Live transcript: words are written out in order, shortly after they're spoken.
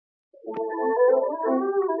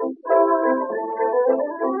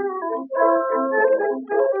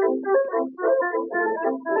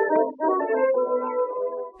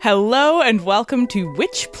Hello and welcome to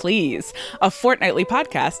Witch Please, a fortnightly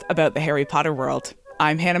podcast about the Harry Potter world.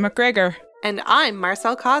 I'm Hannah McGregor. And I'm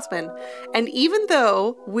Marcel Cosman. And even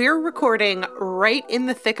though we're recording right in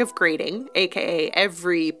the thick of grading, aka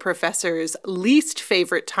every professor's least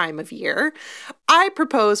favorite time of year, I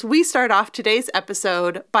propose we start off today's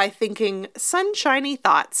episode by thinking sunshiny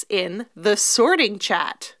thoughts in the sorting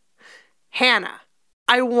chat. Hannah,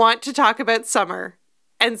 I want to talk about summer,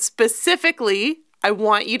 and specifically, I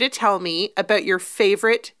want you to tell me about your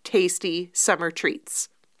favorite tasty summer treats.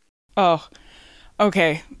 Oh,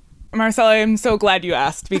 okay. Marcel, I am so glad you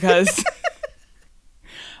asked because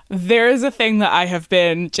there is a thing that I have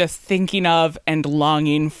been just thinking of and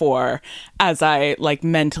longing for as I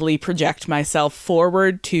mentally project myself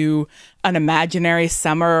forward to an imaginary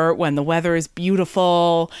summer when the weather is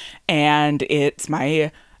beautiful and it's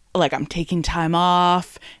I'm taking time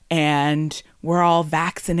off and we're all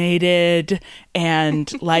vaccinated and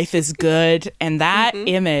life is good. And that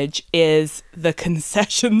image is the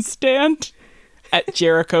concession stand at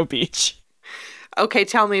Jericho Beach. Okay,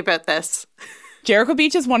 tell me about this. Jericho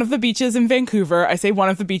Beach is one of the beaches in Vancouver. I say one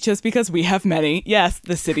of the beaches because we have many. Yes,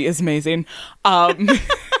 the city is amazing.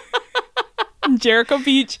 Jericho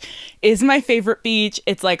Beach is my favorite beach.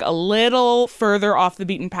 It's a little further off the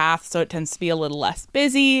beaten path, so it tends to be a little less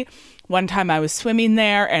busy. One time I was swimming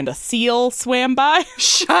there and a seal swam by.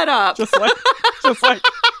 Shut up. just like.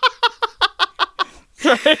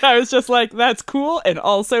 Right? I was just like, that's cool and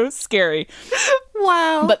also scary.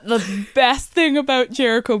 Wow. But the best thing about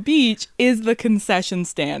Jericho Beach is the concession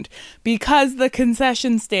stand, because the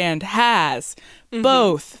concession stand has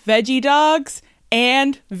both veggie dogs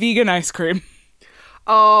and vegan ice cream.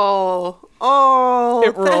 Oh,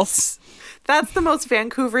 it rules. That's the most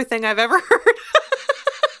Vancouver thing I've ever heard.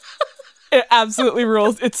 It absolutely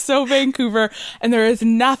rules. It's so Vancouver, and there is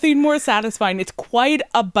nothing more satisfying. It's quite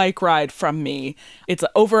a bike ride from me. It's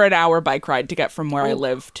over an hour bike ride to get from where I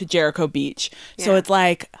live to Jericho Beach. Yeah. So it's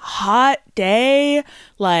hot day,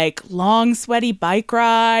 long sweaty bike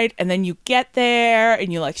ride, and then you get there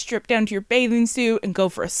and you strip down to your bathing suit and go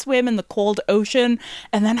for a swim in the cold ocean,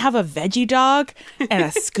 and then have a veggie dog and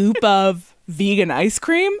a scoop of vegan ice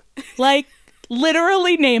cream.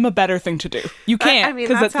 Literally name a better thing to do. You can't,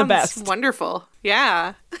 because it's the best. Wonderful.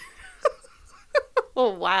 Yeah.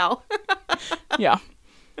 Oh, wow. Yeah.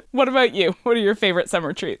 What about you? What are your favorite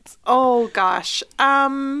summer treats? Oh, gosh.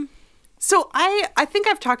 So I think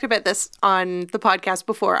I've talked about this on the podcast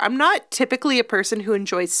before. I'm not typically a person who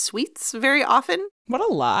enjoys sweets very often. What a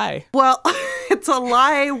lie. Well, it's a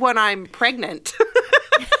lie when I'm pregnant.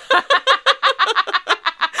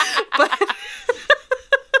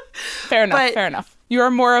 Fair enough. You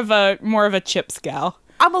are more of a chips gal.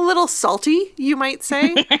 I'm a little salty, you might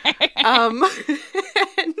say.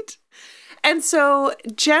 And so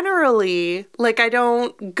generally, I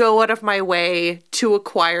don't go out of my way to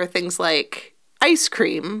acquire things like ice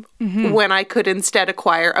cream when I could instead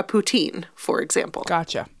acquire a poutine, for example.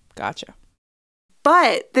 Gotcha.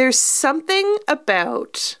 But there's something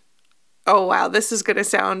about, oh wow, this is going to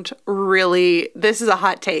sound this is a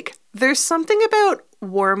hot take. There's something about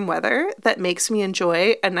warm weather that makes me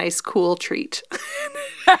enjoy a nice cool treat.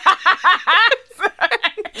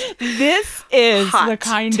 This is the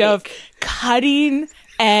kind of cutting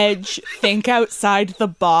edge, think outside the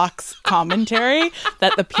box commentary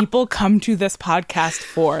that the people come to this podcast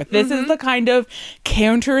for. This is the kind of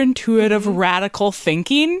counterintuitive radical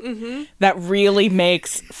thinking that really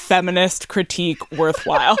makes feminist critique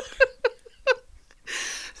worthwhile.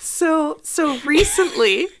 So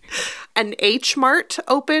recently, an H Mart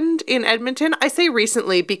opened in Edmonton. I say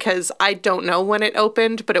recently because I don't know when it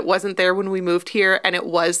opened, but it wasn't there when we moved here, and it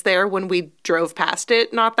was there when we drove past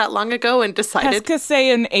it not that long ago and decided. Qu'est-ce que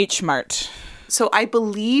c'est an H Mart? So I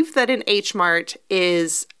believe that an H Mart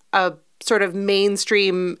is a sort of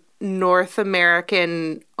mainstream North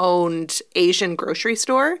American-owned Asian grocery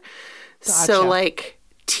store. Gotcha. So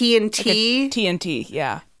T&T. T&T,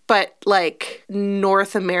 yeah. But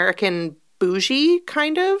North American bougie,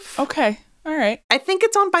 kind of. Okay. All right. I think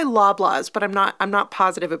it's owned by Loblaws, but I'm not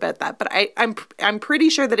positive about that. But I'm pretty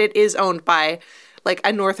sure that it is owned by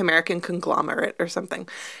a North American conglomerate or something.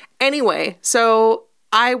 Anyway, so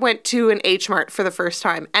I went to an H Mart for the first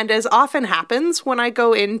time, and as often happens when I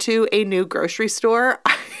go into a new grocery store,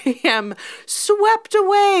 I am swept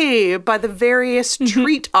away by the various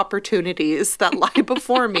treat opportunities that lie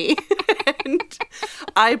before me. And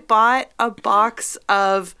I bought a box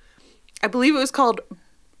of, I believe it was called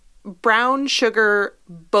brown sugar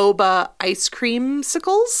boba ice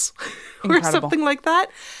creamsicles or something like that.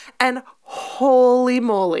 And holy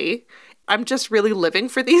moly, I'm just really living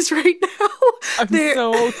for these right now.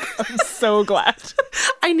 I'm so glad.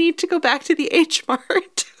 I need to go back to the H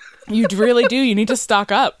Mart. You really do. You need to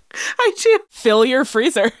stock up. I do. Fill your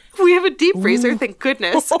freezer. We have a deep freezer, thank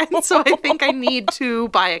goodness. And so I think I need to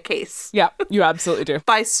buy a case. Yeah, you absolutely do.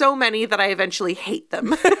 Buy so many that I eventually hate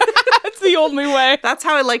them. That's the only way. That's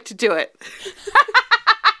how I like to do it.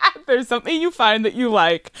 If there's something you find that you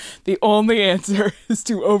like, the only answer is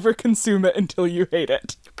to overconsume it until you hate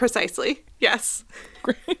it. Precisely. Yes.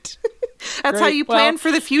 Great. That's how you plan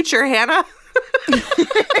for the future, Hannah.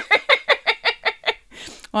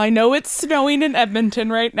 Well, I know it's snowing in Edmonton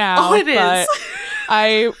right now. Oh, it is.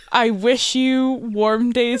 But I wish you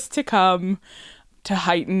warm days to come to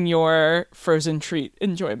heighten your frozen treat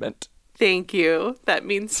enjoyment. Thank you. That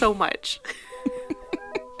means so much.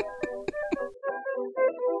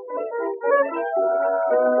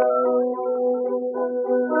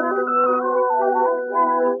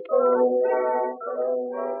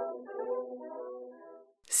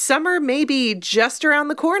 Summer may be just around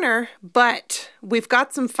the corner, but we've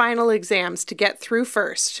got some final exams to get through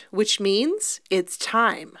first, which means it's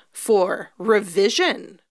time for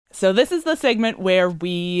revision. So this is the segment where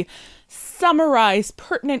we summarize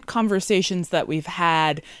pertinent conversations that we've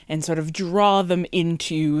had and sort of draw them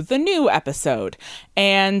into the new episode.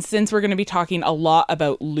 And since we're going to be talking a lot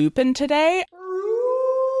about Lupin today,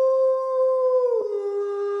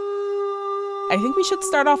 I think we should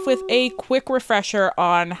start off with a quick refresher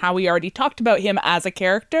on how we already talked about him as a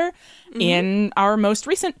character in our most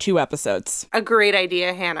recent 2 episodes. A great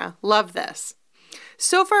idea, Hannah. Love this.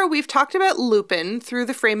 So far, we've talked about Lupin through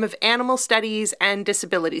the frame of animal studies and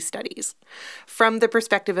disability studies. From the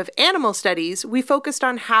perspective of animal studies, we focused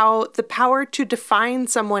on how the power to define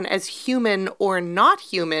someone as human or not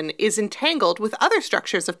human is entangled with other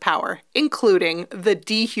structures of power, including the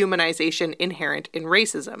dehumanization inherent in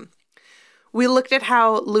racism. We looked at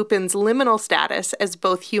how Lupin's liminal status as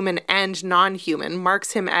both human and non-human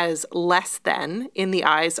marks him as less than in the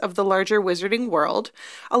eyes of the larger wizarding world,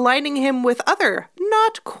 aligning him with other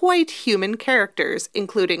not quite human characters,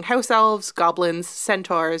 including house elves, goblins,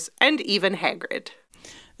 centaurs, and even Hagrid.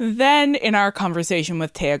 Then, in our conversation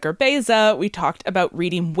with Thea Gerbeza, we talked about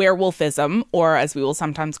reading werewolfism, or as we will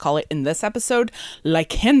sometimes call it in this episode,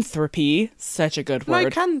 lycanthropy, such a good word,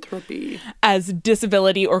 Lycanthropy, as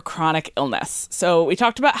disability or chronic illness. So we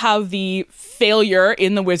talked about how the failure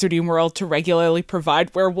in the wizarding world to regularly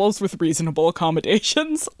provide werewolves with reasonable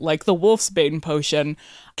accommodations, like the Wolfsbane potion,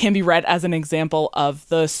 can be read as an example of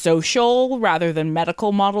the social rather than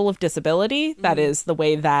medical model of disability. That is the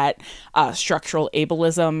way that structural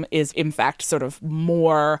ableism is in fact sort of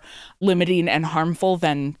more limiting and harmful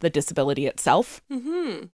than the disability itself.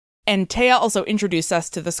 And Taya also introduced us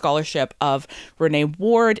to the scholarship of Renee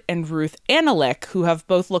Ward and Ruth Analick, who have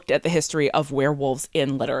both looked at the history of werewolves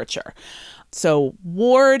in literature. So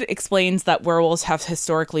Ward explains that werewolves have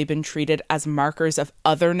historically been treated as markers of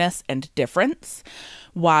otherness and difference,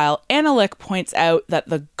 while Analick points out that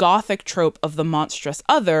the Gothic trope of the monstrous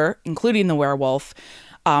other, including the werewolf,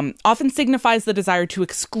 often signifies the desire to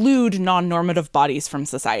exclude non-normative bodies from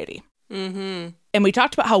society. And we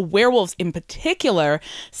talked about how werewolves in particular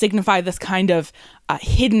signify this kind of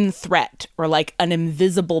hidden threat or like an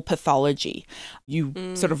invisible pathology. You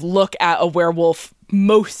sort of look at a werewolf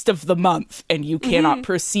most of the month and you cannot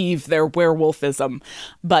perceive their werewolfism,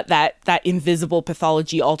 but that invisible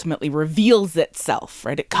pathology ultimately reveals itself,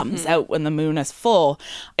 right? It comes out when the moon is full,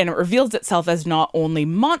 and it reveals itself as not only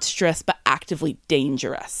monstrous but actively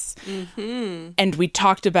dangerous. And we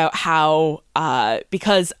talked about how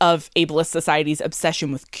because of ableist society's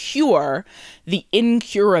obsession with cure, the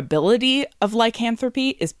incurability of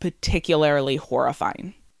lycanthropy is particularly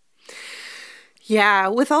horrifying. Yeah,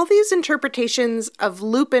 with all these interpretations of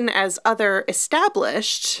Lupin as other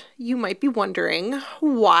established, you might be wondering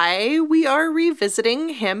why we are revisiting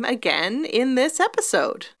him again in this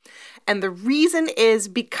episode. And the reason is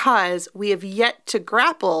because we have yet to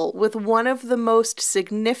grapple with one of the most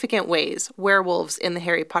significant ways werewolves in the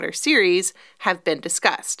Harry Potter series have been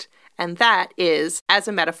discussed, and that is as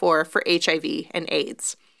a metaphor for HIV and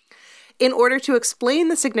AIDS. In order to explain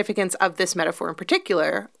the significance of this metaphor in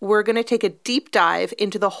particular, we're going to take a deep dive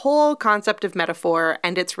into the whole concept of metaphor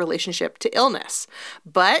and its relationship to illness.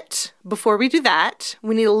 But before we do that,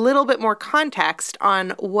 we need a little bit more context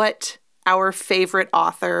on what our favorite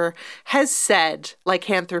author has said.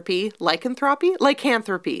 Lycanthropy? Lycanthropy or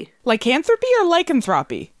lycanthropy?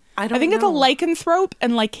 I think it's a lycanthrope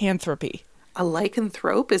and lycanthropy. A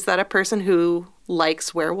lycanthrope? Is that a person who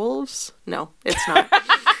likes werewolves. No, it's not.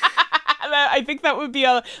 I think that would be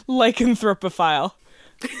a lycanthropophile.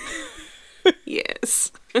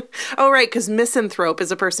 Yes. Oh, right, because misanthrope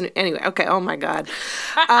is a person who, anyway, okay, oh my God.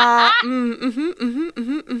 I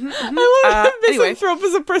love misanthrope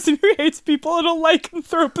is a person who hates people, and a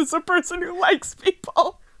lycanthrope is a person who likes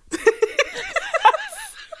people.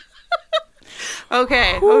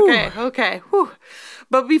 Okay. Whew.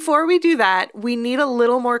 But before we do that, we need a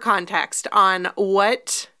little more context on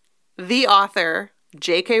what the author,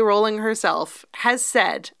 J.K. Rowling herself, has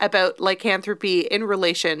said about lycanthropy in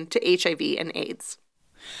relation to HIV and AIDS.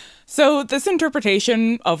 So this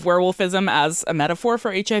interpretation of werewolfism as a metaphor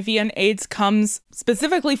for HIV and AIDS comes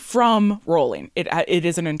specifically from Rowling. It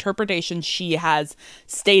is an interpretation she has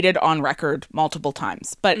stated on record multiple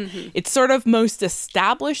times. But its sort of most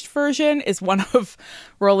established version is one of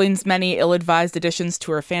Rowling's many ill-advised additions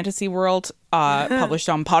to her fantasy world, published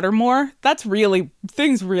on Pottermore.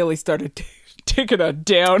 Things really started taking a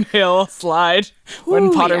downhill slide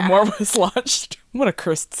when Pottermore was launched. What a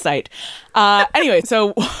cursed sight. Anyway,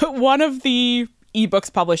 so one of the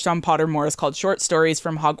ebooks published on Pottermore is called Short Stories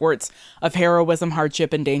from Hogwarts of Heroism,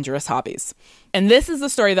 Hardship, and Dangerous Hobbies. And this is the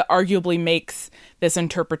story that arguably makes this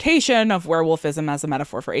interpretation of werewolfism as a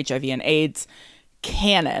metaphor for HIV and AIDS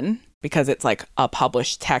canon, because it's like a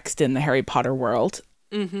published text in the Harry Potter world.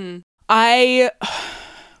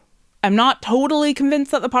 I'm not totally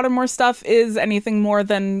convinced that the Pottermore stuff is anything more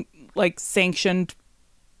than like sanctioned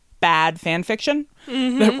bad fan fiction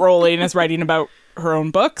that Rowling is writing about her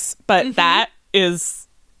own books. But that is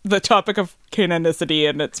the topic of canonicity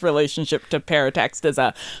and its relationship to paratext is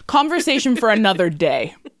a conversation for another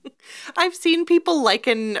day. I've seen people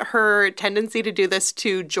liken her tendency to do this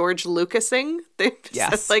to George Lucasing. They've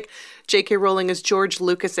said, like, J.K. Rowling is George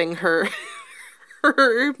Lucasing her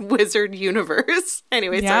wizard universe.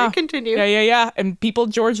 Anyway, sorry, continue. Yeah. And people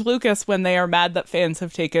George Lucas when they are mad that fans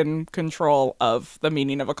have taken control of the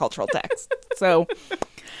meaning of a cultural text. So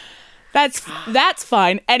that's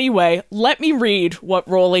fine. Anyway, let me read what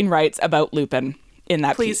Rowling writes about Lupin in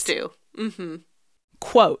that piece. Please do.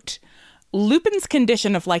 Quote, Lupin's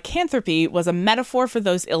condition of lycanthropy was a metaphor for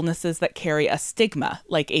those illnesses that carry a stigma,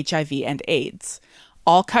 like HIV and AIDS.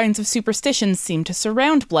 All kinds of superstitions seem to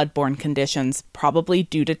surround blood-borne conditions, probably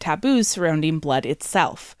due to taboos surrounding blood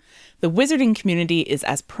itself. The wizarding community is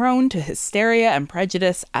as prone to hysteria and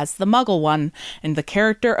prejudice as the Muggle one, and the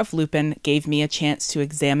character of Lupin gave me a chance to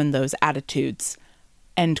examine those attitudes.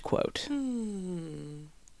 End quote.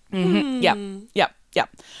 Yep.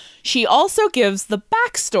 She also gives the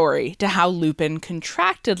backstory to how Lupin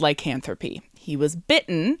contracted lycanthropy. He was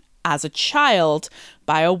bitten as a child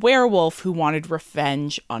by a werewolf who wanted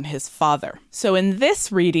revenge on his father. So in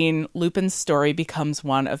this reading, Lupin's story becomes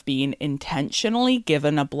one of being intentionally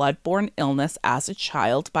given a blood-borne illness as a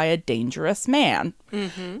child by a dangerous man,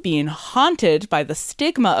 being haunted by the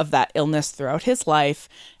stigma of that illness throughout his life,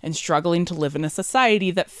 and struggling to live in a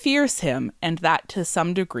society that fears him, and that to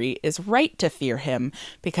some degree is right to fear him,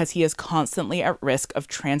 because he is constantly at risk of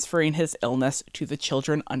transferring his illness to the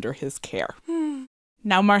children under his care.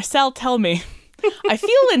 Now, Marcel, tell me, I feel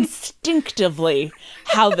instinctively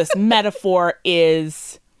how this metaphor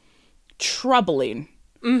is troubling.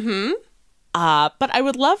 But I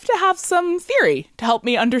would love to have some theory to help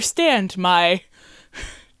me understand my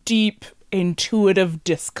deep, intuitive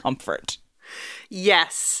discomfort.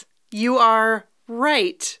 Yes, you are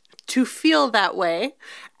right to feel that way.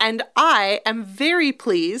 And I am very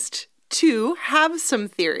pleased to have some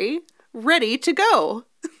theory ready to go.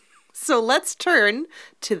 So let's turn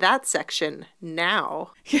to that section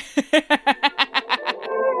now.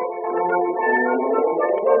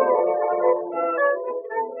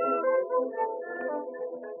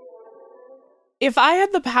 If I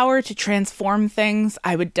had the power to transform things,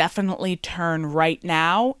 I would definitely turn right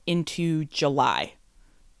now into July.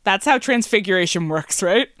 That's how transfiguration works,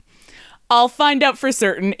 right? I'll find out for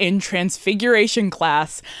certain in Transfiguration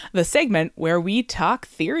Class, the segment where we talk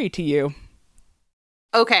theory to you.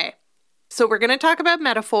 Okay. So we're going to talk about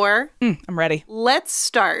metaphor. I'm ready. Let's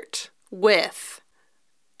start with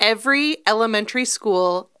every elementary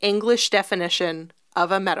school English definition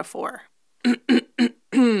of a metaphor.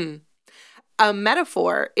 A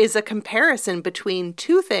metaphor is a comparison between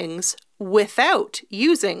two things without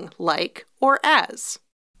using like or as.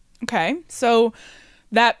 Okay, so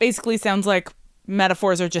that basically sounds like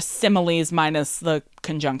metaphors are just similes minus the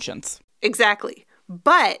conjunctions. Exactly.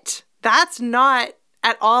 But that's not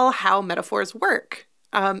at all how metaphors work.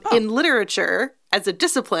 In literature, as a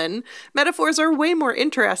discipline, metaphors are way more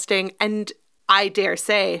interesting and, I dare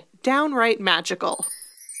say, downright magical.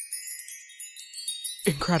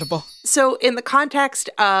 Incredible. So in the context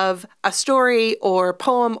of a story or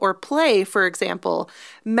poem or play, for example,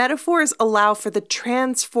 metaphors allow for the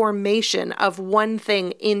transformation of one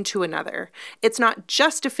thing into another. It's not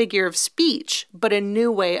just a figure of speech, but a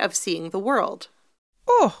new way of seeing the world.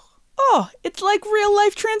 Oh, it's like real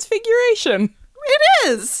life transfiguration. It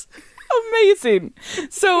is. Amazing.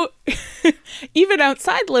 So even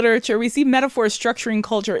outside literature, we see metaphors structuring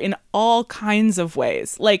culture in all kinds of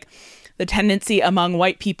ways, like the tendency among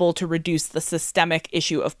white people to reduce the systemic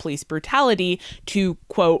issue of police brutality to,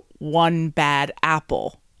 quote, one bad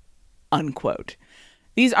apple, unquote.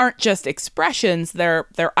 These aren't just expressions, they're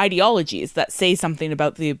ideologies that say something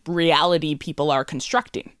about the reality people are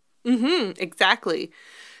constructing. Exactly.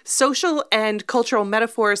 Social and cultural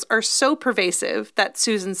metaphors are so pervasive that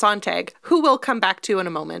Susan Sontag, who we'll come back to in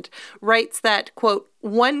a moment, writes that, quote,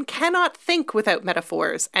 one cannot think without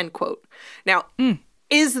metaphors, end quote. Now,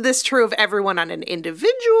 is this true of everyone on an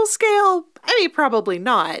individual scale? I mean, probably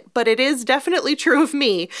not, but it is definitely true of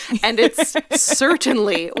me, and it's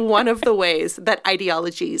certainly one of the ways that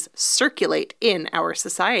ideologies circulate in our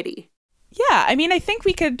society. Yeah, I mean, I think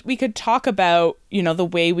we could talk about, the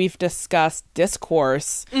way we've discussed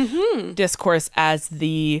discourse, discourse as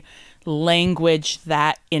the language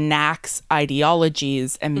that enacts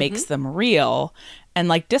ideologies and makes them real. And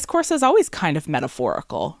like discourse is always kind of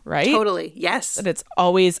metaphorical, right? Totally, yes. That it's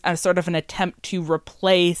always a sort of an attempt to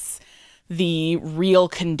replace the real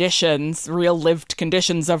conditions, real lived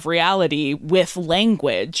conditions of reality with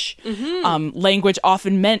language. Language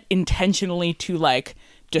often meant intentionally to like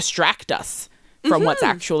distract us from what's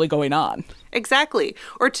actually going on. Exactly.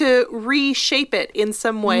 Or to reshape it in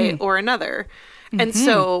some way or another. And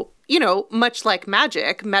so, much like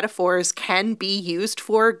magic, metaphors can be used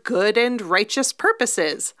for good and righteous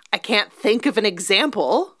purposes. I can't think of an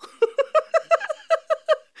example.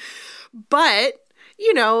 But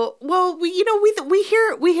we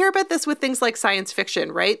hear about this with things like science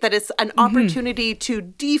fiction, right? That it's an opportunity to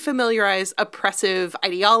defamiliarize oppressive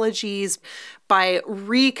ideologies by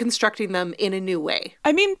reconstructing them in a new way.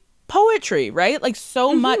 I mean, poetry, right? Like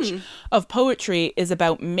so much of poetry is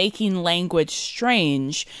about making language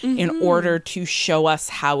strange in order to show us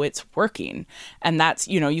how it's working. And that's,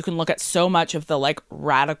 you can look at so much of the like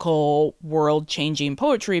radical world-changing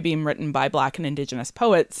poetry being written by Black and Indigenous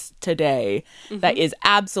poets today that is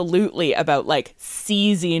absolutely about like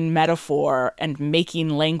seizing metaphor and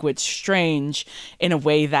making language strange in a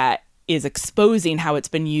way that is exposing how it's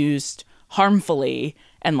been used harmfully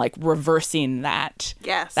and like reversing that.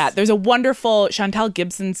 Yes. That there's a wonderful Chantal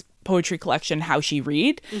Gibson's poetry collection, How She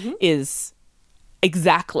Read, is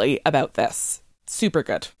exactly about this. Super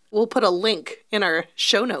good. We'll put a link in our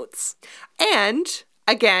show notes. And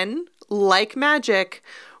again, like magic,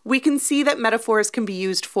 we can see that metaphors can be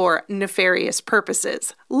used for nefarious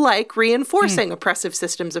purposes, like reinforcing oppressive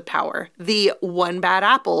systems of power. The one bad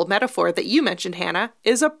apple metaphor that you mentioned, Hannah,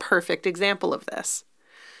 is a perfect example of this.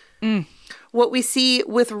 What we see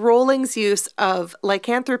with Rowling's use of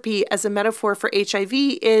lycanthropy as a metaphor for HIV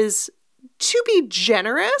is to be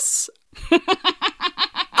generous.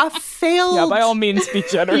 A failed... Yeah, by all means, be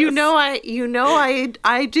generous. I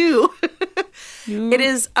do. It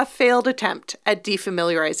is a failed attempt at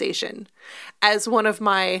defamiliarization. As one of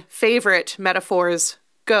my favorite metaphors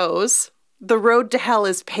goes, the road to hell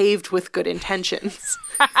is paved with good intentions.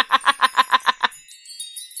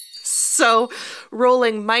 So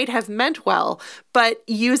Rowling might have meant well, but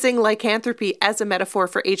using lycanthropy as a metaphor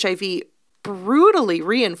for HIV brutally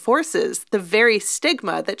reinforces the very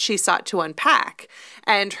stigma that she sought to unpack,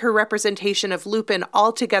 and her representation of Lupin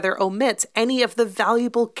altogether omits any of the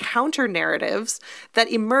valuable counter-narratives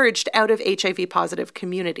that emerged out of HIV-positive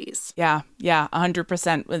communities. Yeah,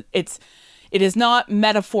 100%. It is not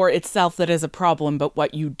metaphor itself that is a problem, but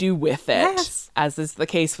what you do with it, as is the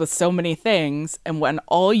case with so many things. And when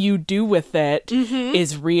all you do with it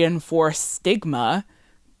is reinforce stigma,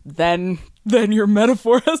 then your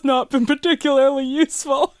metaphor has not been particularly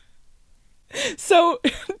useful. So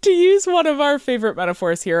to use one of our favorite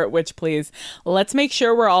metaphors here at Witch Please, let's make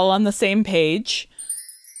sure we're all on the same page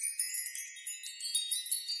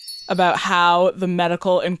about how the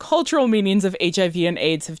medical and cultural meanings of HIV and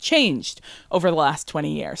AIDS have changed over the last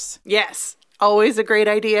 20 years. Yes, always a great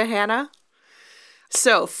idea, Hannah.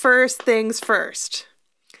 So first things first,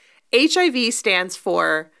 HIV stands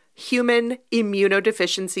for Human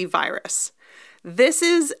Immunodeficiency Virus. This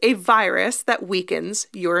is a virus that weakens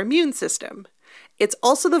your immune system. It's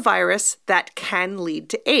also the virus that can lead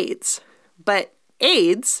to AIDS. But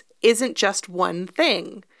AIDS isn't just one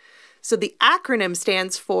thing. So the acronym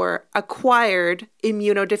stands for Acquired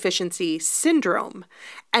Immunodeficiency Syndrome.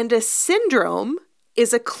 And a syndrome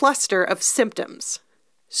is a cluster of symptoms.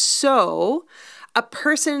 So a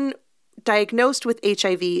person diagnosed with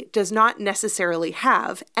HIV does not necessarily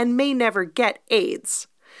have and may never get AIDS.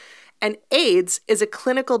 And AIDS is a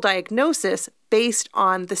clinical diagnosis based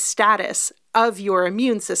on the status of your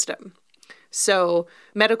immune system. So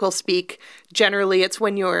medical speak, generally it's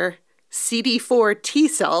when your CD4 T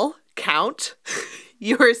cell count,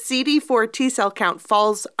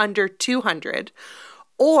 falls under 200,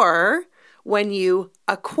 or when you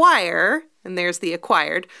acquire, and there's the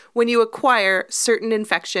acquired, when you acquire certain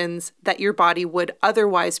infections that your body would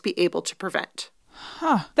otherwise be able to prevent.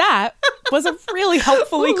 Huh. That was a really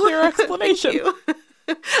helpfully clear explanation. Thank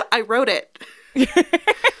you. I wrote it.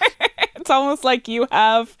 It's almost like you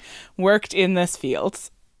have worked in this field.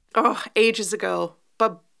 Oh, ages ago.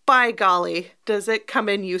 But by golly, does it come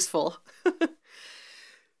in useful.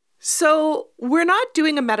 So we're not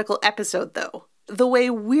doing a medical episode, though. The way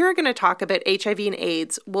we're going to talk about HIV and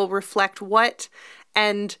AIDS will reflect what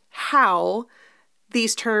and how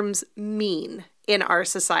these terms mean in our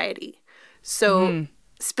society. So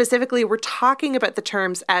specifically, we're talking about the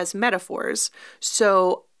terms as metaphors.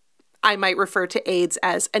 So I might refer to AIDS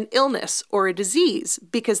as an illness or a disease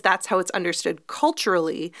because that's how it's understood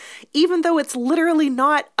culturally, even though it's literally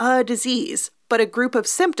not a disease, but a group of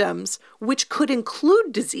symptoms which could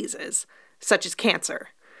include diseases, such as cancer.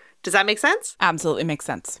 Does that make sense? Absolutely makes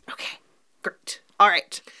sense. Okay, great. All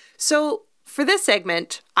right. So for this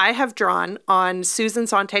segment, I have drawn on Susan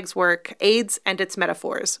Sontag's work, AIDS and Its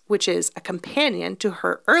Metaphors, which is a companion to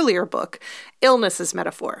her earlier book, Illness as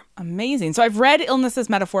Metaphor. Amazing. So I've read Illness as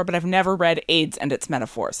Metaphor, but I've never read AIDS and Its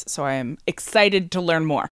Metaphors. So I am excited to learn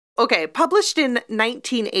more. Okay, published in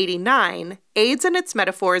 1989, AIDS and Its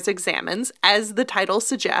Metaphors examines, as the title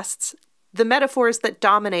suggests, the metaphors that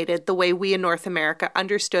dominated the way we in North America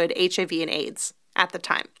understood HIV and AIDS at the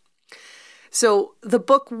time. So the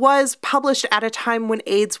book was published at a time when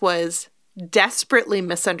AIDS was desperately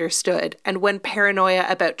misunderstood and when paranoia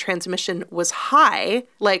about transmission was high,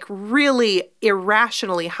 like really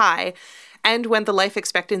irrationally high, and when the life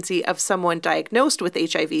expectancy of someone diagnosed with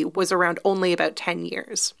HIV was around only about 10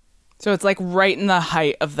 years. So it's like right in the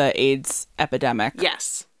height of the AIDS epidemic.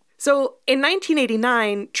 Yes. So in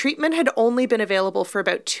 1989, treatment had only been available for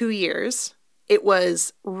about 2 years. It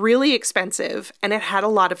was really expensive and it had a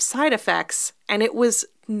lot of side effects, and it was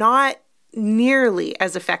not nearly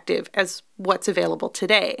as effective as what's available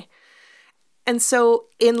today. And so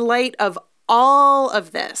in light of all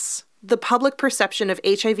of this, the public perception of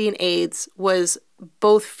HIV and AIDS was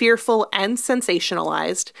both fearful and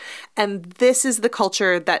sensationalized. And this is the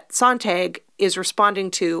culture that Sontag is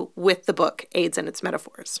responding to with the book, AIDS and Its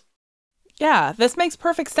Metaphors. Yeah, this makes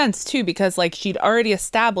perfect sense, too, because like she'd already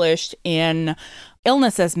established in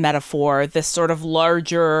Illness as Metaphor this sort of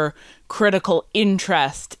larger critical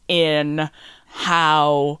interest in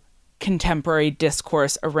how contemporary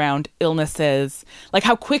discourse around illnesses, like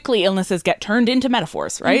how quickly illnesses get turned into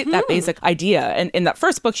metaphors, right? That basic idea. And in that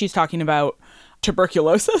first book, she's talking about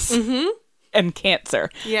tuberculosis and cancer.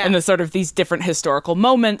 Yeah. And the sort of these different historical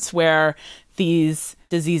moments where these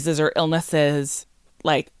diseases or illnesses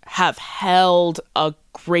like have held a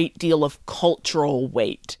great deal of cultural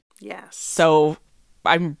weight. Yes. So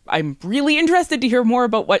I'm really interested to hear more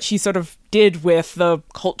about what she sort of did with the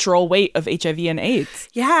cultural weight of HIV and AIDS.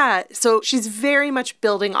 Yeah. So she's very much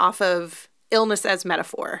building off of Illness as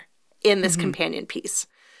Metaphor in this companion piece.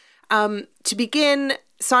 To begin,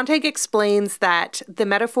 Sontag explains that the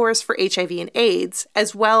metaphors for HIV and AIDS,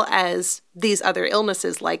 as well as these other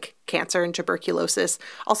illnesses like cancer and tuberculosis,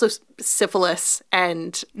 also syphilis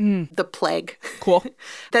and the plague, Cool.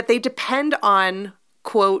 that they depend on,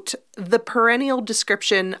 quote, the perennial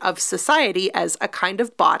description of society as a kind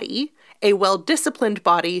of body, a well-disciplined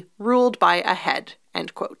body ruled by a head,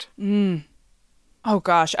 end quote. Oh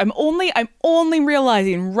gosh, I'm only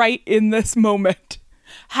realizing right in this moment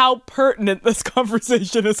how pertinent this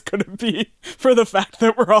conversation is going to be for the fact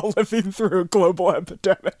that we're all living through a global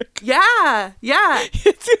epidemic. Yeah.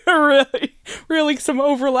 It's really some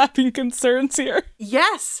overlapping concerns here.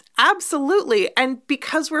 Yes, absolutely. And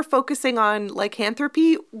because we're focusing on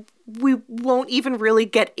lycanthropy, we won't even really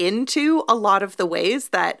get into a lot of the ways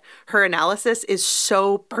that her analysis is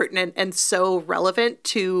so pertinent and so relevant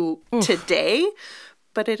to today,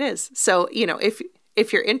 but it is. So, you know,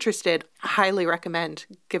 if you're interested, I highly recommend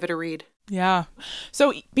give it a read. Yeah.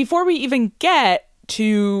 So before we even get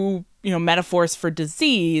to, metaphors for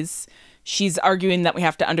disease, she's arguing that we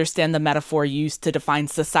have to understand the metaphor used to define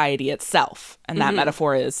society itself. And that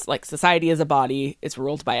metaphor is like society is a body, it's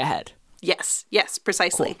ruled by a head. Yes,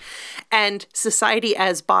 precisely. Cool. And society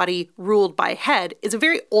as body ruled by head is a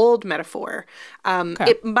very old metaphor.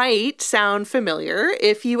 It might sound familiar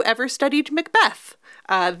if you ever studied Macbeth.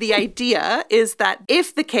 The idea is that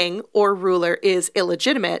if the king or ruler is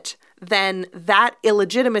illegitimate, then that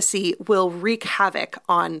illegitimacy will wreak havoc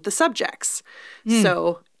on the subjects.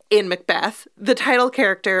 So in Macbeth, the title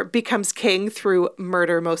character becomes king through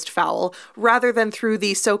murder most foul, rather than through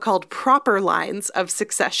the so-called proper lines of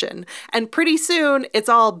succession. And pretty soon, it's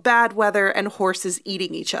all bad weather and horses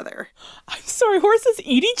eating each other. I'm sorry, horses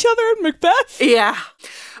eat each other in Macbeth? Yeah.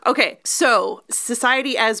 Okay, so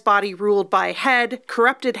society as body ruled by head,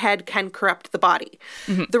 corrupted head can corrupt the body.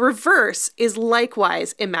 The reverse is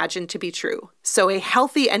likewise imagined to be true. So a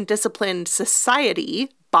healthy and disciplined society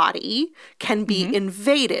body can be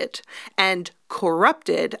invaded and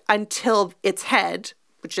corrupted until its head,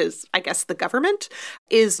 which is, I guess, the government,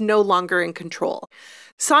 is no longer in control.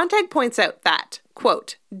 Sontag points out that,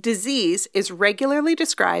 quote, disease is regularly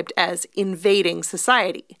described as invading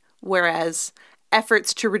society, whereas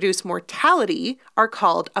efforts to reduce mortality are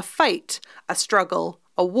called a fight, a struggle,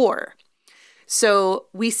 a war. So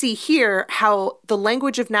we see here how the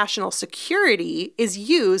language of national security is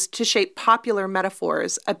used to shape popular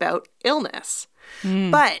metaphors about illness.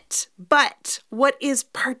 But what is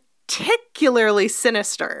particularly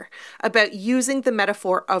sinister about using the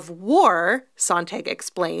metaphor of war, Sontag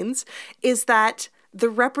explains, is that the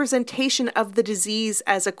representation of the disease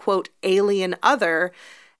as a, quote, alien other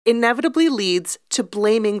inevitably leads to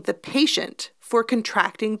blaming the patient for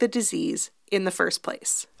contracting the disease in the first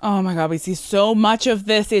place. Oh my God, we see so much of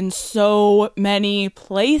this in so many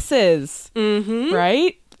places,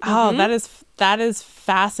 right? Oh, that is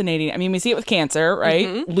fascinating. I mean, we see it with cancer,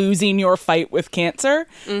 right? Losing your fight with cancer,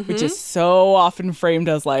 which is so often framed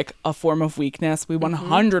as like a form of weakness. We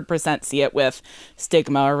 100% see it with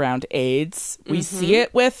stigma around AIDS. We see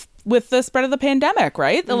it with the spread of the pandemic,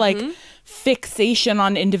 right? The like fixation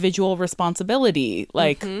on individual responsibility.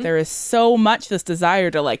 Like there is so much this desire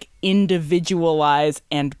to like individualize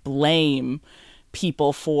and blame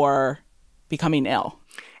people for becoming ill.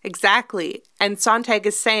 Exactly. And Sontag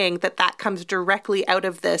is saying that that comes directly out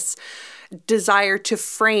of this desire to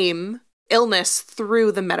frame illness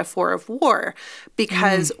through the metaphor of war,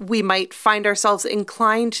 because we might find ourselves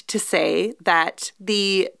inclined to say that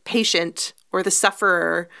the patient or the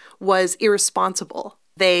sufferer was irresponsible.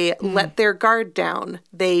 They let their guard down.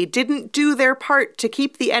 They didn't do their part to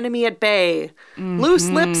keep the enemy at bay. Loose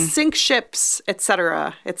lips sink ships,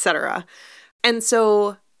 etc., etc. And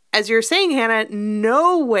so, as you're saying, Hannah,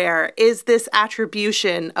 nowhere is this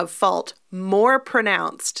attribution of fault more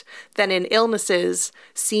pronounced than in illnesses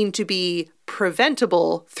seen to be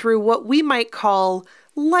preventable through what we might call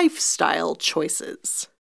lifestyle choices.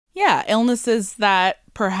 Yeah, illnesses that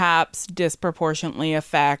perhaps disproportionately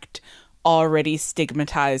affect already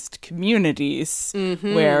stigmatized communities,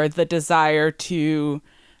 where the desire to,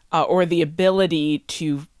 or the ability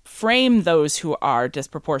to frame those who are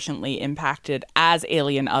disproportionately impacted as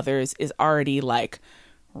alien others is already like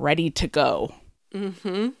ready to go.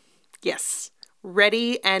 Yes,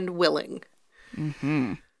 ready and willing.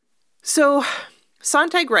 So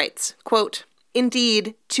Sontag writes, quote,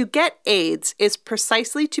 indeed, to get AIDS is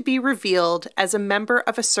precisely to be revealed as a member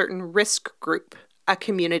of a certain risk group, a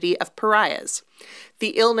community of pariahs. The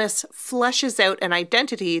illness fleshes out an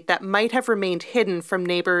identity that might have remained hidden from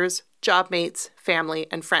neighbors, job mates, family,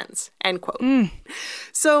 and friends, end quote.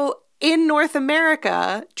 So in North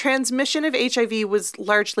America, transmission of HIV was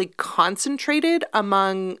largely concentrated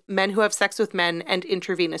among men who have sex with men and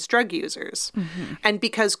intravenous drug users. And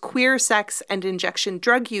because queer sex and injection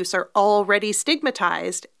drug use are already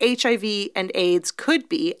stigmatized, HIV and AIDS could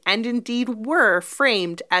be, and indeed were,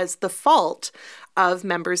 framed as the fault of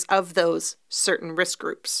members of those certain risk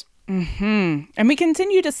groups. And we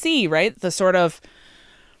continue to see, right, the sort of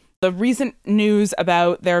the recent news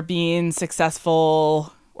about there being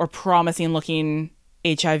successful or promising looking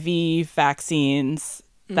HIV vaccines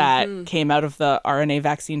that came out of the RNA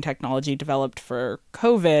vaccine technology developed for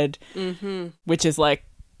COVID, which is like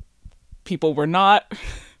people were not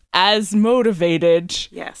as motivated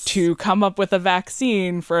to come up with a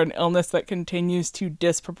vaccine for an illness that continues to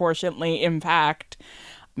disproportionately impact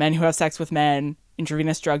men who have sex with men,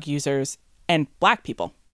 intravenous drug users, and Black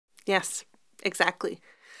people. Yes, exactly.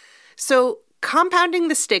 So compounding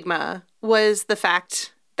the stigma was the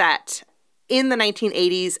fact that in the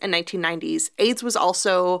 1980s and 1990s, AIDS was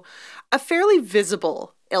also a fairly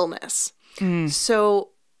visible illness. So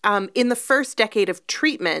in the first decade of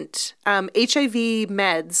treatment, HIV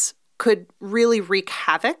meds could really wreak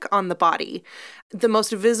havoc on the body. The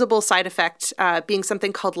most visible side effect being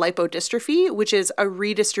something called lipodystrophy, which is a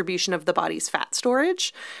redistribution of the body's fat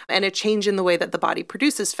storage and a change in the way that the body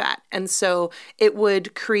produces fat. And so it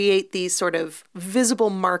would create these sort of visible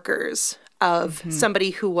markers of somebody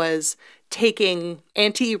who was taking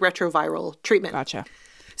antiretroviral treatment. Gotcha.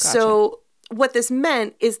 So what this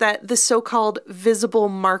meant is that the so-called visible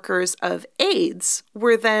markers of AIDS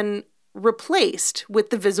were then replaced with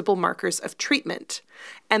the visible markers of treatment.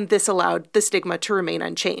 And this allowed the stigma to remain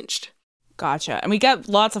unchanged. Gotcha. And we get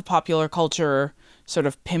lots of popular culture sort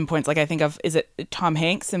of pinpoints. Like I think of, is it Tom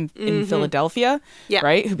Hanks in Philadelphia? Yeah.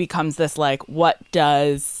 Right? Who becomes this like, what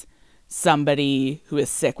does somebody who is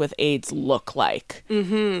sick with AIDS look like?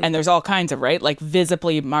 And there's all kinds of, right? Like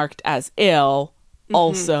visibly marked as ill,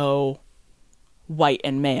 also white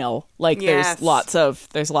and male. Like there's lots of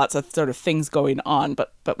sort of things going on,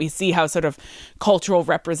 but we see how sort of cultural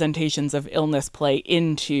representations of illness play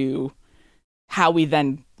into how we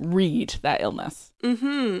then read that illness.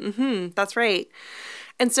 That's right.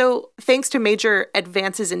 And so thanks to major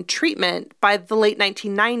advances in treatment, by the late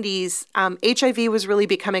 1990s, HIV was really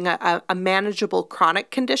becoming a manageable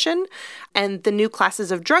chronic condition. And the new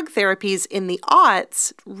classes of drug therapies in the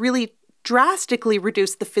aughts really drastically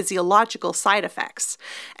reduced the physiological side effects.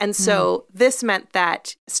 And so this meant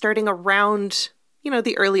that starting around,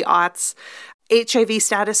 the early aughts, HIV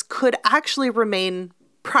status could actually remain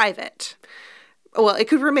private. Well, it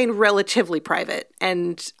could remain relatively private.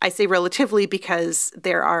 And I say relatively because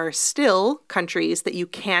there are still countries that you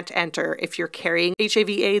can't enter if you're carrying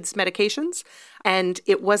HIV/AIDS medications. And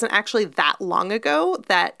it wasn't actually that long ago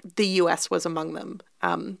that the US was among them.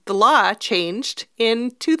 The law changed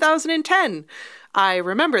in 2010. I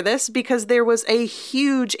remember this because there was a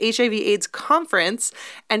huge HIV/AIDS conference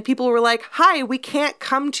and people were like, hi, we can't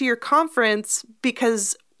come to your conference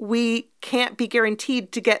because we can't be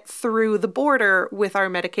guaranteed to get through the border with our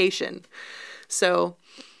medication. So,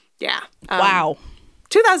 yeah. Wow.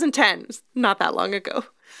 2010, not that long ago.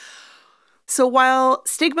 So while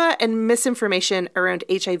stigma and misinformation around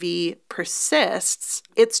HIV persists,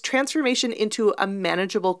 its transformation into a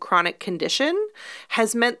manageable chronic condition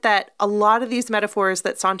has meant that a lot of these metaphors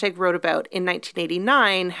that Sontag wrote about in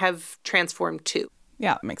 1989 have transformed too.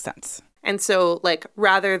 Yeah, that makes sense. And so, like,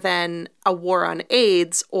 rather than a war on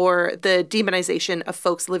AIDS or the demonization of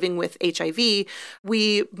folks living with HIV,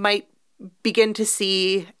 we might begin to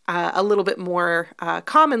see a little bit more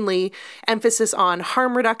commonly emphasis on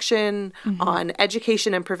harm reduction, on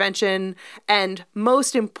education and prevention, and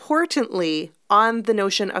most importantly, on the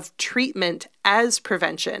notion of treatment as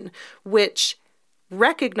prevention, which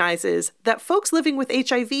recognizes that folks living with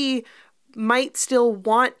HIV might still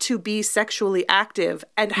want to be sexually active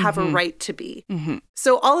and have a right to be.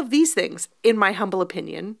 So all of these things, in my humble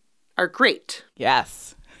opinion, are great.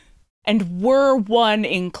 Yes. And were one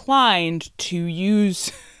inclined to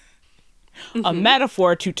use a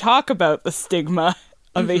metaphor to talk about the stigma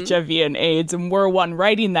of HIV and AIDS, and were one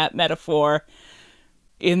writing that metaphor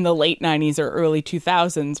in the late 90s or early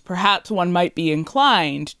 2000s, perhaps one might be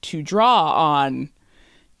inclined to draw on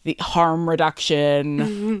the harm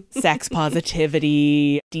reduction, sex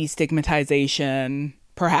positivity, destigmatization,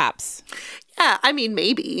 perhaps. Yeah, I mean,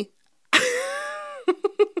 maybe.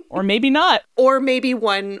 Or maybe not. Or maybe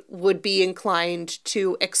one would be inclined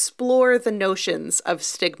to explore the notions of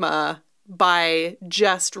stigma by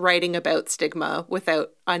just writing about stigma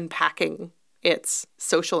without unpacking its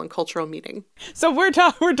social and cultural meaning. So we're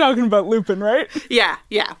talking about Lupin, right? Yeah,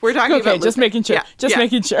 we're talking about Lupin. Just making sure. Yeah,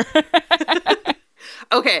 Making sure.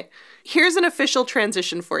 Okay, here's an official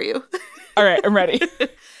transition for you. All right, I'm ready.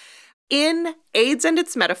 In AIDS and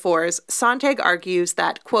Its Metaphors, Sontag argues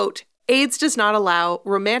that, quote, AIDS does not allow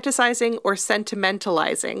romanticizing or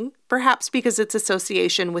sentimentalizing, perhaps because its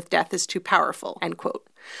association with death is too powerful, end quote.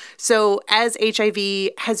 So as HIV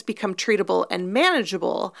has become treatable and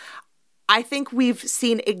manageable, I think we've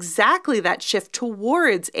seen exactly that shift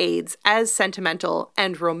towards AIDS as sentimental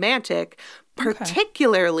and romantic,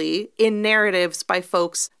 particularly in narratives by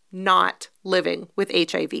folks not living with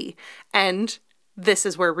HIV. And this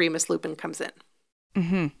is where Remus Lupin comes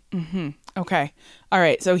in. Okay. All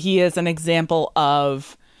right. So he is an example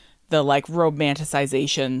of the like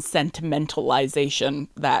romanticization, sentimentalization,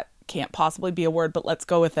 that can't possibly be a word, but let's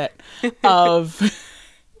go with it, of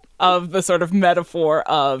the sort of metaphor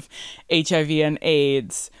of HIV and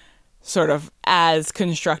AIDS, sort of as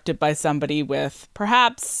constructed by somebody with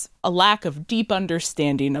perhaps a lack of deep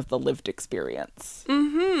understanding of the lived experience.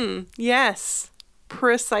 Yes.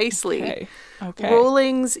 Precisely. Okay.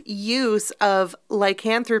 Rowling's use of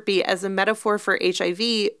lycanthropy as a metaphor for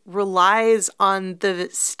HIV relies on the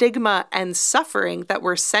stigma and suffering that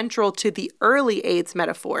were central to the early AIDS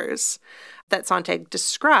metaphors that Sontag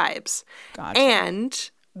describes. Gotcha.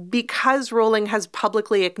 And because Rowling has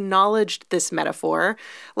publicly acknowledged this metaphor,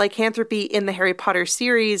 lycanthropy in the Harry Potter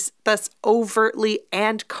series thus overtly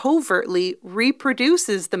and covertly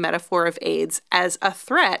reproduces the metaphor of AIDS as a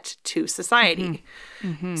threat to society.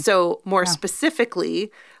 So more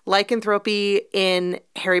specifically, lycanthropy in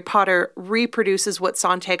Harry Potter reproduces what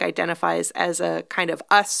Sontag identifies as a kind of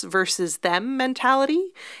us versus them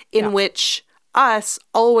mentality, in which us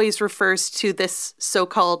always refers to this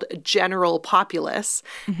so-called general populace,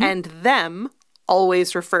 and them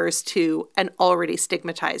always refers to an already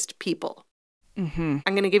stigmatized people. I'm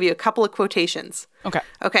going to give you a couple of quotations.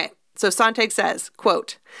 Okay. So Sontag says,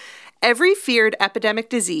 quote, "Every feared epidemic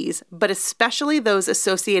disease, but especially those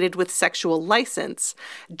associated with sexual license,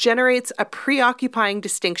 generates a preoccupying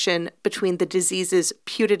distinction between the disease's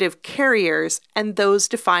putative carriers and those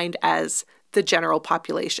defined as the general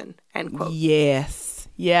population," end quote. Yes.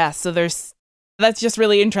 Yeah. So that's just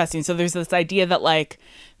really interesting. So there's this idea that like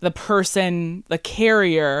the person, the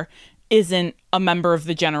carrier, isn't a member of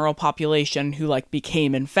the general population who like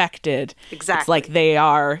became infected. Exactly. It's like they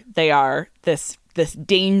are this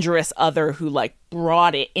dangerous other who like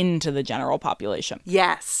brought it into the general population.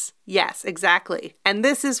 Yes, exactly. And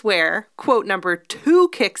this is where quote number 2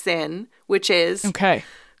 kicks in, which is,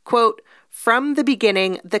 quote, "From the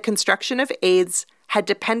beginning, the construction of AIDS had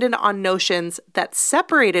depended on notions that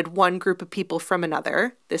separated one group of people from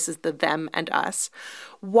another," this is the them and us,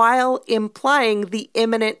 "while implying the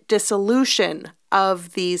imminent dissolution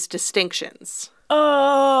of these distinctions."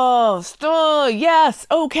 Yes.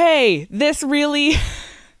 Okay. This really...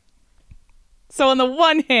 So on the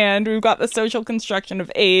one hand, we've got the social construction of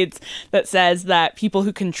AIDS that says that people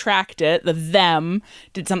who contract it, the them,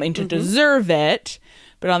 did something to deserve it.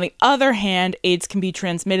 But on the other hand, AIDS can be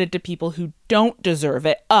transmitted to people who don't deserve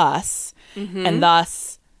it, us. And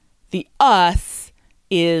thus, the us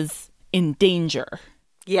is in danger.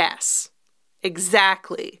 Yes,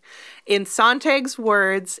 exactly. In Sontag's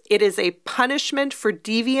words, it is a punishment for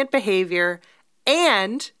deviant behavior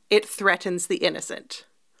and it threatens the innocent.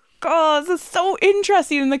 Oh, this is so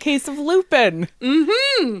interesting in the case of Lupin.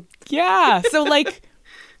 Yeah. So like,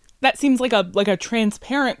 that seems like a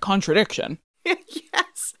transparent contradiction.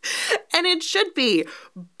 Yes, and it should be,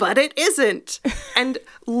 but it isn't. And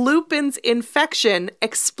Lupin's infection,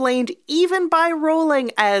 explained even by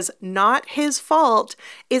Rowling as not his fault,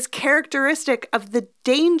 is characteristic of the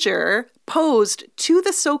danger posed to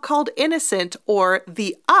the so-called innocent, or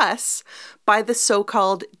the us, by the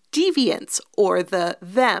so-called deviants, or the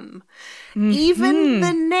them. Even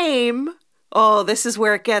the name, this is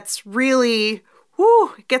where it gets really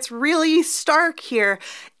stark here.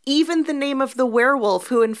 Even the name of the werewolf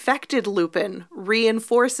who infected Lupin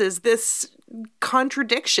reinforces this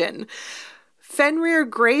contradiction. Fenrir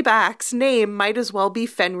Greyback's name might as well be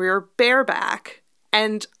Fenrir Bareback.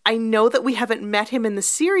 And I know that we haven't met him in the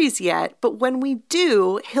series yet, but when we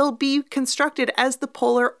do, he'll be constructed as the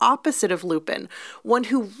polar opposite of Lupin, one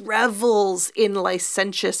who revels in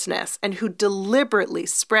licentiousness and who deliberately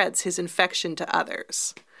spreads his infection to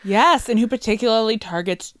others. Yes, and who particularly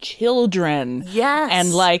targets children. Yes.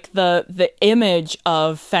 And like the image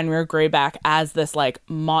of Fenrir Greyback as this like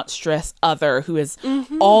monstrous other who is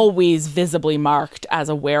always visibly marked as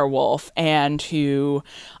a werewolf and who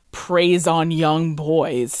preys on young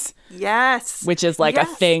boys. Yes. Which is like a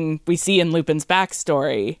thing we see in Lupin's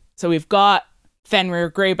backstory. So we've got Fenrir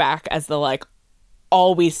Greyback as the like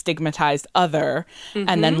always stigmatized other,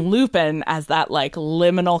 and then Lupin as that like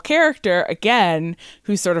liminal character again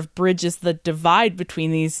who sort of bridges the divide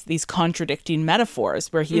between these contradicting metaphors,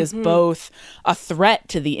 where he is both a threat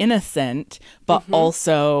to the innocent but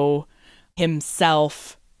also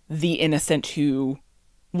himself the innocent who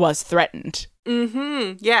was threatened.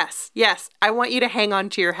 Yes. I want you to hang on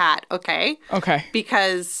to your hat, okay? Okay.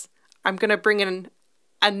 Because I'm going to bring in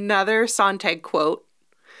another Sontag quote.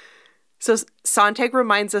 So Sontag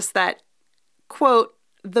reminds us that, quote,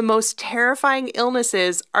 "The most terrifying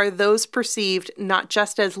illnesses are those perceived not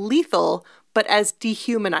just as lethal, but as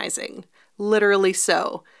dehumanizing. Literally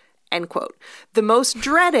so," end quote. "The most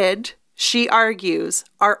dreaded," she argues,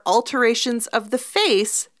 "are alterations of the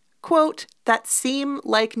face, quote, that seem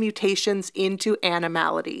like mutations into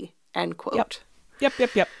animality," end quote. Yep.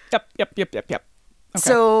 Okay.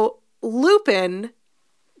 So Lupin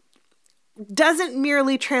doesn't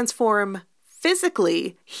merely transform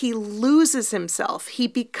physically, he loses himself. He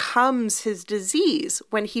becomes his disease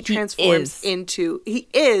when he transforms into... He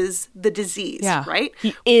is the disease, right?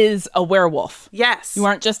 He is a werewolf. Yes. You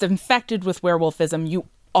aren't just infected with werewolfism. You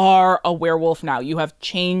are a werewolf now. You have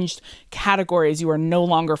changed categories. You are no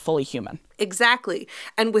longer fully human. Exactly.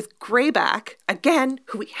 And with Greyback, again,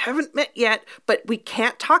 who we haven't met yet, but we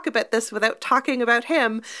can't talk about this without talking about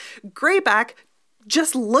him, Greyback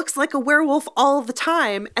just looks like a werewolf all the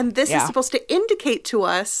time. And this is supposed to indicate to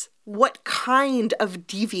us what kind of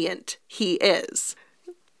deviant he is.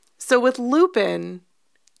 So with Lupin,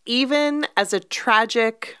 even as a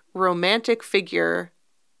tragic, romantic figure,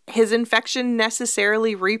 his infection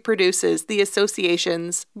necessarily reproduces the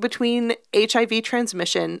associations between HIV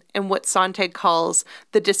transmission and what Sontag calls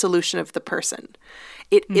the dissolution of the person.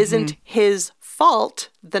 It isn't his fault,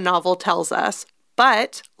 the novel tells us,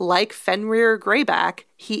 but like Fenrir Greyback,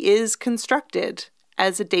 he is constructed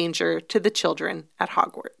as a danger to the children at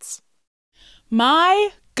Hogwarts. My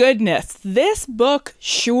goodness, this book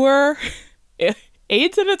sure...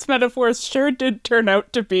 AIDS and its metaphors sure did turn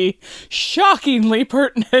out to be shockingly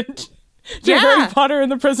pertinent to Harry Potter and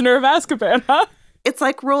the Prisoner of Azkaban, huh? It's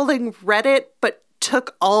like Rowling read it, but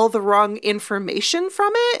took all the wrong information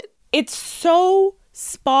from it. It's so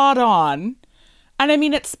spot on. And I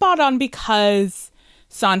mean, it's spot on because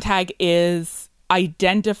Sontag is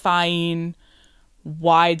identifying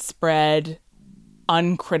widespread,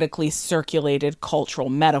 uncritically circulated cultural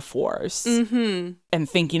metaphors and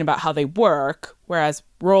thinking about how they work, whereas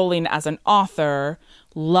Rowling as an author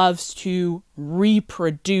loves to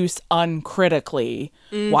reproduce uncritically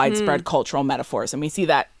widespread cultural metaphors. And we see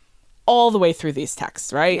that all the way through these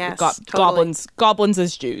texts, right? Yes, totally. Goblins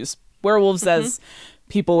as Jews, werewolves as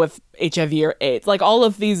people with HIV or AIDS. Like all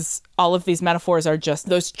of these metaphors are just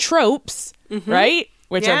those tropes, right?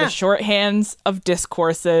 Which are the shorthands of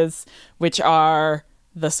discourses, which are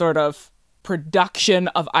the sort of production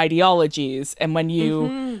of ideologies. And when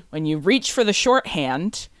you reach for the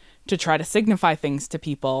shorthand to try to signify things to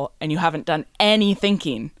people, and you haven't done any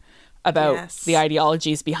thinking about the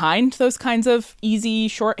ideologies behind those kinds of easy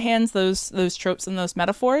shorthands, those tropes and those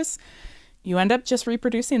metaphors, you end up just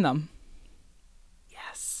reproducing them.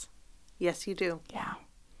 Yes, you do. Yeah.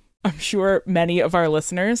 I'm sure many of our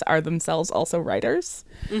listeners are themselves also writers.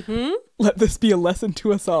 Let this be a lesson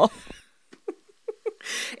to us all.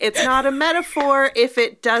 It's not a metaphor if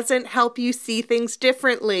it doesn't help you see things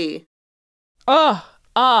differently. Okay.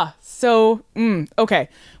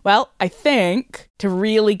 Well, I think to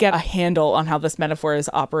really get a handle on how this metaphor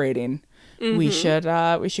is operating, we should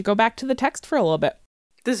go back to the text for a little bit.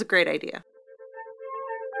 This is a great idea.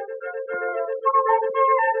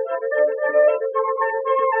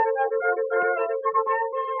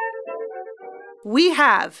 We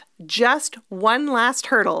have just one last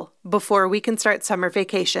hurdle before we can start summer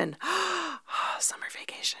vacation. Summer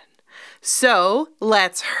vacation. So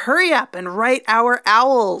let's hurry up and write our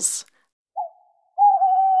owls.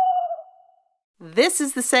 This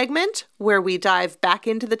is the segment where we dive back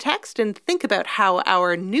into the text and think about how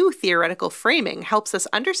our new theoretical framing helps us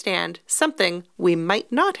understand something we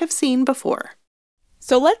might not have seen before.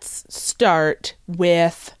 So let's start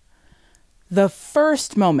with the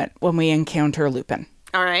first moment when we encounter Lupin.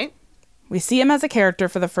 All right. We see him as a character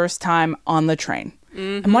for the first time on the train.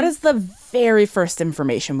 And what is the very first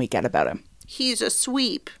information we get about him? He's a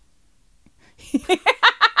sweep.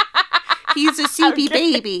 He's a soupy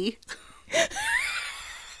baby.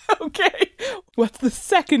 Okay. What's the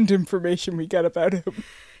second information we get about him?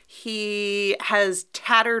 He has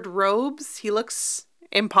tattered robes. He looks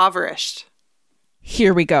impoverished.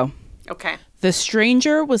 Here we go. Okay. The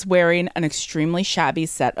stranger was wearing an extremely shabby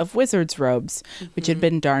set of wizard's robes, which had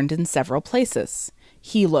been darned in several places.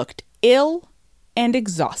 He looked ill and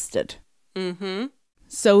exhausted.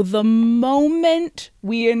 So the moment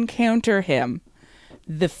we encounter him,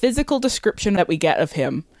 the physical description that we get of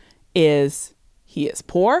him is he is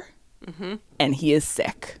poor and he is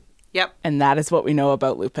sick. Yep. And that is what we know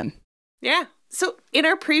about Lupin. Yeah. So in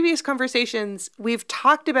our previous conversations, we've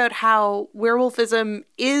talked about how werewolfism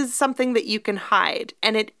is something that you can hide.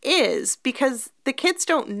 And it is because the kids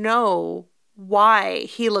don't know why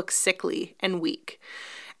he looks sickly and weak.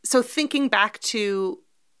 So thinking back to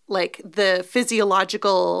like the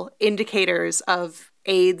physiological indicators of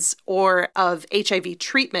AIDS or of HIV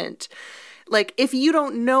treatment, like if you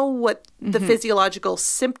don't know what the physiological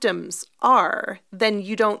symptoms are, then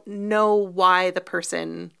you don't know why the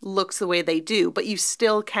person looks the way they do, but you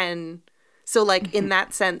still can. So like in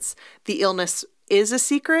that sense, the illness is a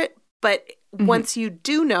secret, but once you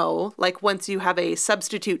do know, like once you have a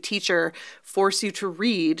substitute teacher force you to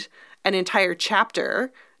read an entire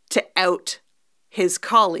chapter to out his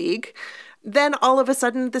colleague, then all of a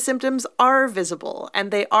sudden the symptoms are visible and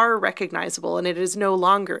they are recognizable and it is no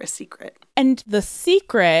longer a secret. And the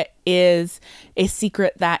secret is a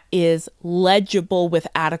secret that is legible with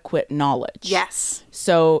adequate knowledge. Yes.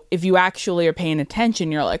 So if you actually are paying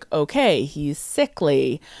attention, you're like, okay, he's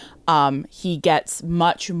sickly. He gets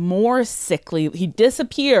much more sickly. He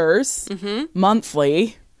disappears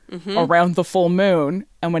monthly around the full moon.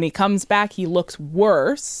 And when he comes back, he looks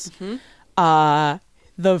worse.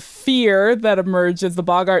 The fear that emerges as the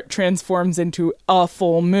Boggart transforms into a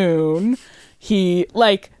full moon. There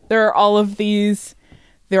are all of these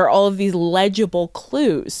legible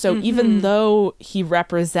clues. So even though he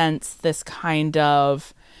represents this kind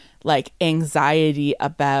of like anxiety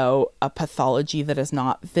about a pathology that is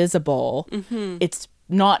not visible, it's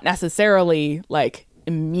not necessarily like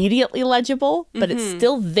immediately legible, but it's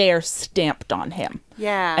still there stamped on him.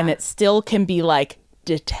 Yeah. And it still can be like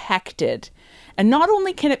detected. And not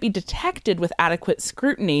only can it be detected with adequate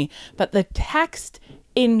scrutiny, but the text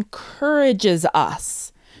encourages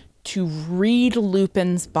us to read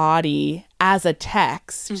Lupin's body as a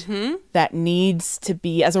text that needs to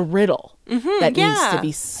be, as a riddle that needs to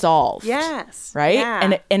be solved. Yes. Right?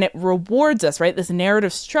 Yeah. And it rewards us, right? This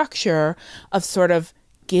narrative structure of sort of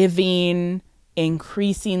giving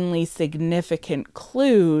increasingly significant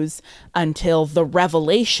clues until the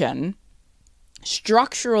revelation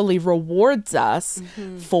structurally rewards us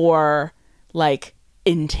for like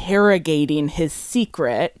interrogating his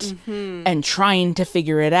secret and trying to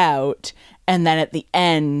figure it out, and then at the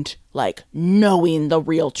end like knowing the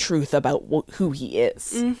real truth about who he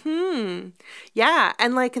is. Yeah,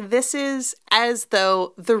 and like this is as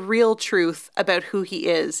though the real truth about who he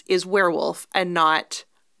is werewolf and not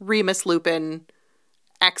Remus Lupin,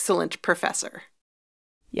 excellent professor.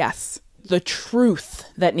 Yes, the truth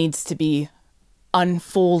that needs to be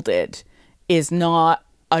unfolded is not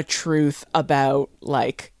a truth about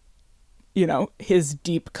like, you know, his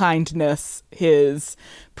deep kindness, his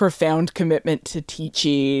profound commitment to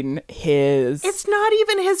teaching, it's not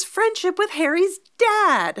even his friendship with Harry's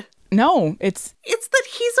dad. No, it's that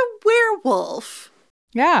he's a werewolf.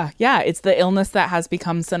 Yeah, it's the illness that has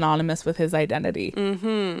become synonymous with his identity.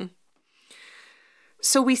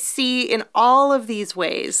 So we see in all of these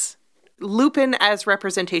ways Lupin as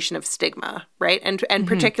representation of stigma, right? And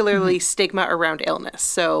particularly stigma around illness.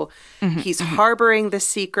 So he's harboring the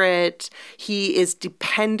secret. He is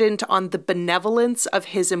dependent on the benevolence of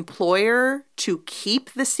his employer to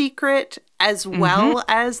keep the secret, as well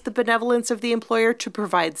as the benevolence of the employer to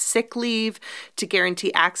provide sick leave, to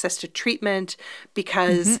guarantee access to treatment,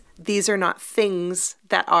 because these are not things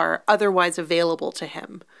that are otherwise available to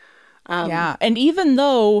him. And even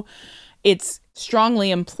though it's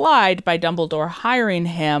strongly implied by Dumbledore hiring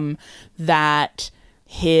him that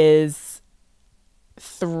his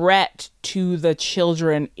threat to the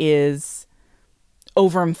children is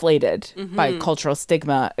overinflated by cultural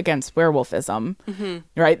stigma against werewolfism,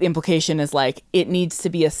 right? The implication is like, it needs to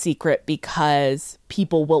be a secret because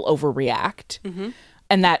people will overreact.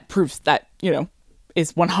 And that proves that, you know,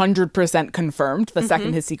 is 100% confirmed. The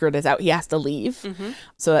second his secret is out, he has to leave.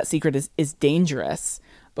 So that secret is dangerous.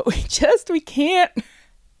 But I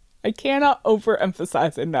cannot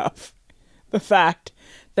overemphasize enough the fact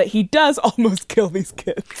that he does almost kill these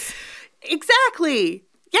kids. Exactly.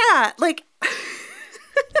 Yeah. Like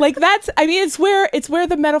that's, I mean, it's where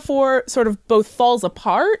the metaphor sort of both falls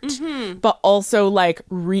apart, but also like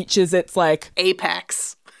reaches its like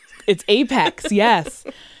apex. Its apex, yes.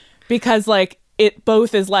 Because like it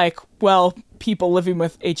both is like, well, people living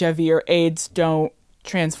with HIV or AIDS don't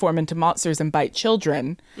transform into monsters and bite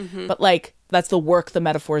children, but like that's the work the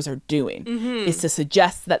metaphors are doing, is to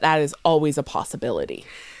suggest that is always a possibility.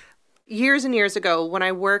 Years and years ago, when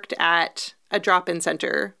I worked at a drop-in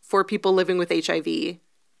center for people living with HIV,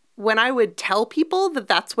 when I would tell people that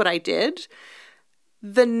that's what I did,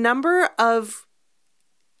 the number of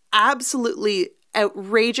absolutely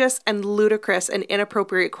outrageous and ludicrous and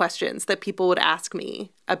inappropriate questions that people would ask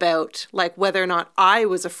me about, like whether or not I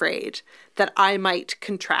was afraid that I might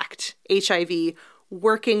contract HIV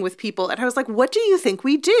working with people. And I was like, what do you think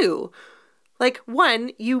we do? Like,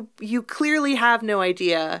 one, you clearly have no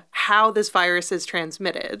idea how this virus is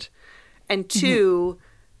transmitted. And two,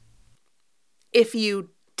 if you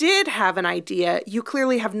did have an idea, you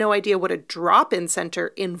clearly have no idea what a drop-in center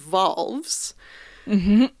involves.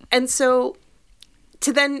 And so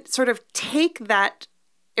to then sort of take that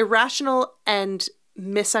irrational and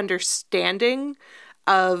misunderstanding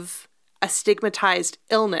of a stigmatized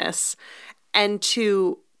illness and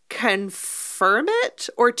to confirm it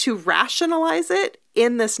or to rationalize it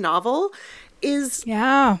in this novel is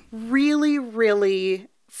really, really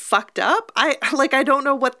fucked up. I don't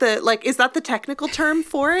know what is that the technical term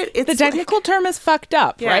for it? The technical term is fucked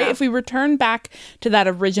up, right? If we return back to that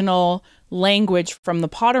original language from the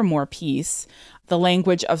Pottermore piece, the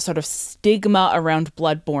language of sort of stigma around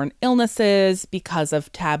bloodborne illnesses because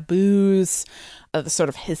of taboos, the sort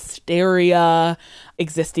of hysteria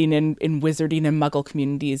existing in wizarding and muggle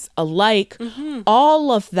communities alike,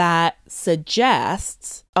 all of that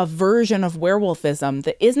suggests a version of werewolfism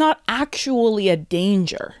that is not actually a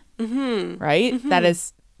danger, right? That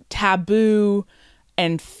is taboo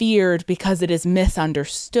and feared because it is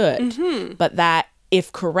misunderstood, but that,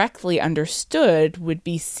 if correctly understood, would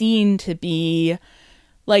be seen to be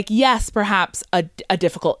like, yes, perhaps a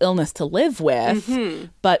difficult illness to live with,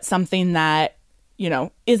 but something that, you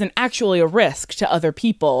know, isn't actually a risk to other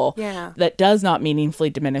people, that does not meaningfully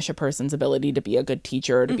diminish a person's ability to be a good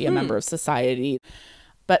teacher or to be a member of society.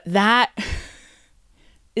 But that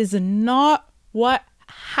is not what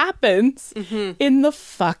happens in the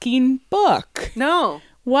fucking book. No.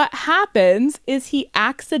 What happens is he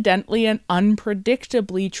accidentally and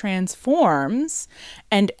unpredictably transforms,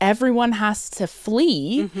 and everyone has to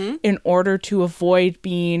flee in order to avoid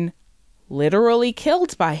being literally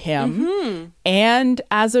killed by him. And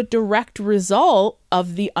as a direct result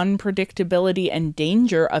of the unpredictability and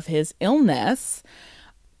danger of his illness,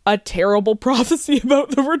 a terrible prophecy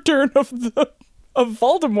about the return of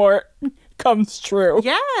Voldemort comes true.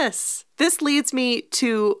 Yes. This leads me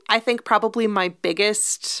to, I think, probably my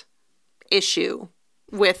biggest issue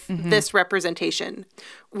with this representation,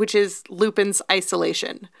 which is Lupin's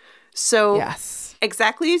isolation. So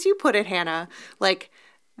exactly as you put it, Hannah, like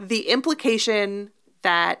the implication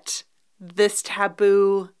that this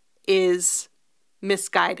taboo is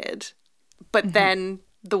misguided, but then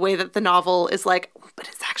the way that the novel is like, but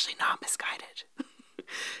it's actually not misguided.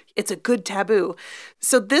 It's a good taboo.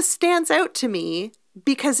 So this stands out to me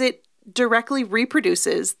because it directly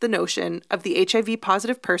reproduces the notion of the HIV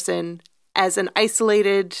positive person as an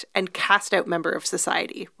isolated and cast out member of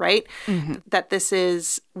society, right? That this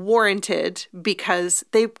is warranted because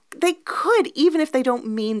they could, even if they don't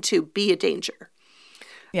mean to, be a danger.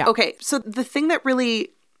 Yeah. Okay, so the thing that really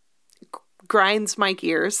grinds my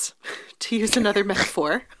gears, to use another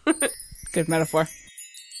metaphor. Good metaphor.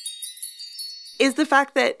 Is the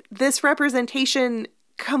fact that this representation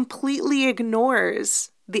completely ignores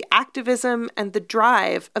the activism and the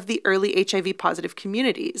drive of the early HIV positive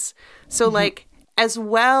communities. So like, as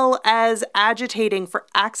well as agitating for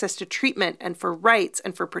access to treatment and for rights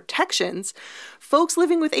and for protections, folks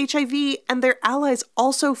living with HIV and their allies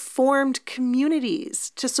also formed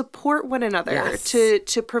communities to support one another,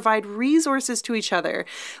 to provide resources to each other.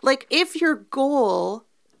 Like, if your goal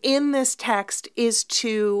in this text is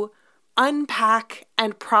to unpack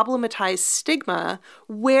and problematize stigma,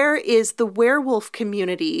 where is the werewolf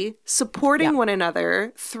community supporting one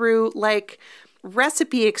another through like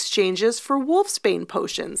recipe exchanges for wolfsbane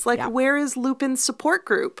potions? Like, where is Lupin's support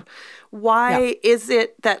group? Why is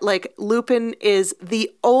it that like Lupin is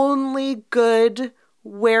the only good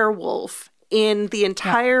werewolf in the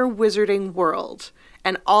entire wizarding world,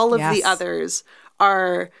 and all of the others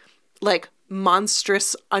are like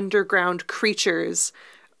monstrous underground creatures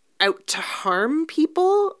out to harm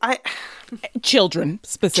people? Children,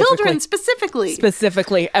 specifically.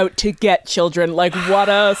 Specifically out to get children. Like, what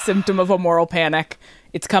a symptom of a moral panic.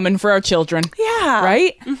 It's coming for our children. Yeah.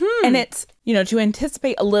 Right? And it's, you know, to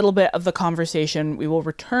anticipate a little bit of the conversation, we will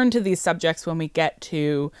return to these subjects when we get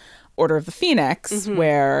to Order of the Phoenix,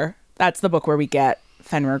 where that's the book where we get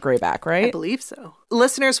Fenrir Greyback, right? I believe so.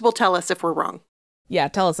 Listeners will tell us if we're wrong. Yeah,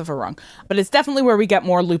 tell us if we're wrong. But it's definitely where we get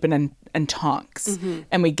more Lupin and Tonks.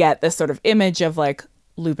 And we get this sort of image of like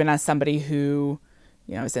Lupin as somebody who,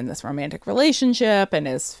 you know, is in this romantic relationship and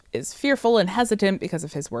is fearful and hesitant because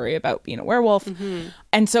of his worry about being a werewolf.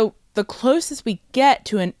 And so the closest we get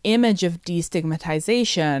to an image of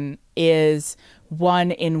destigmatization is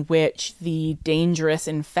one in which the dangerous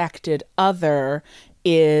infected other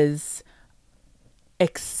is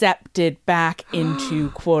accepted back into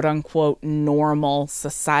quote unquote normal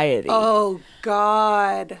society. Oh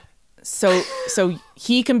God. So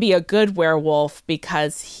he can be a good werewolf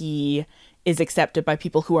because he is accepted by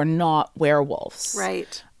people who are not werewolves.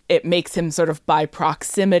 Right. It makes him sort of by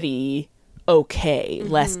proximity okay,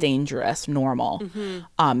 less dangerous, normal.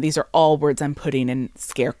 These are all words I'm putting in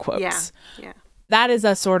scare quotes. Yeah. That is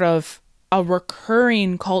a sort of a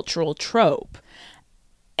recurring cultural trope.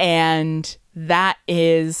 And that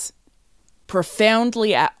is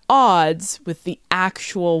profoundly at odds with the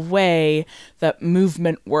actual way that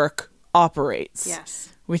movement work operates. Yes.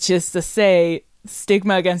 Which is to say,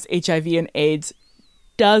 stigma against HIV and AIDS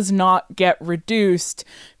does not get reduced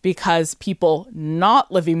because people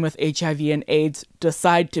not living with HIV and AIDS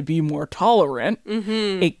decide to be more tolerant.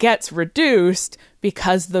 It gets reduced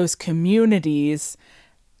because those communities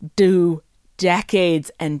do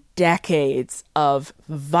decades and decades of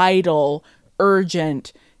vital,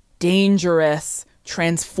 urgent, dangerous,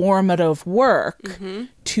 transformative work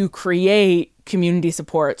to create community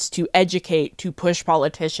supports, to educate, to push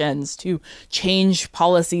politicians, to change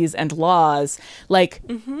policies and laws. Like,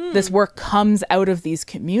 this work comes out of these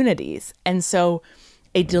communities. And so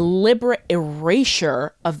a deliberate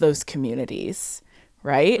erasure of those communities,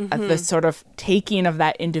 right? The sort of taking of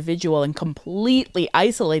that individual and completely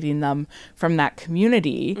isolating them from that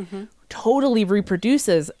community totally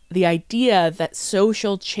reproduces the idea that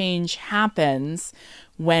social change happens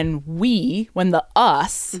when the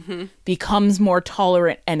us becomes more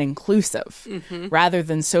tolerant and inclusive, rather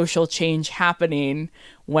than social change happening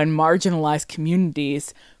when marginalized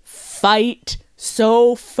communities fight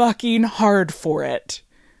so fucking hard for it.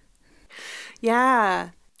 Yeah.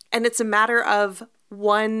 And it's a matter of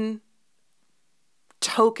one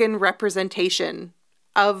token representation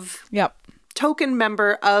of token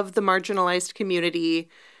member of the marginalized community,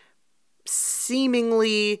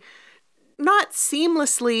 seemingly, not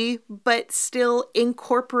seamlessly, but still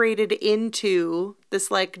incorporated into this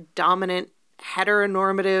like dominant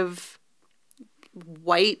heteronormative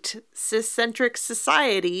white ciscentric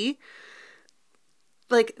society.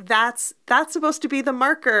 Like that's supposed to be the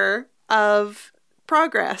marker of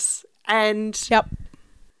progress. And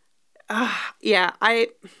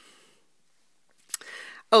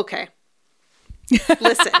okay.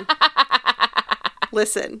 Listen.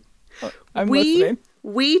 I'm listening.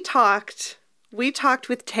 We talked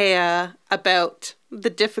with Taya about the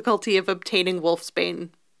difficulty of obtaining Wolfsbane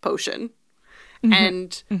potion.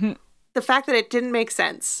 And the fact that it didn't make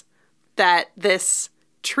sense that this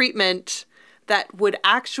treatment that would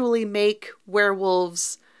actually make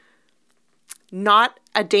werewolves not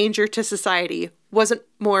a danger to society wasn't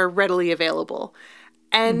more readily available.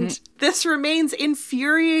 And this remains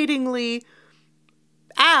infuriatingly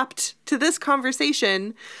apt to this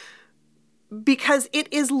conversation because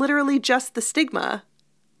it is literally just the stigma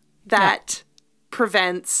that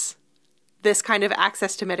prevents this kind of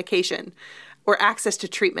access to medication or access to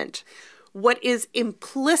treatment. What is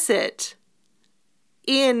implicit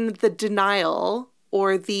in the denial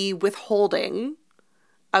or the withholding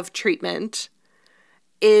of treatment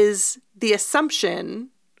is the assumption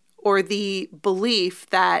or the belief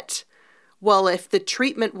that, well, if the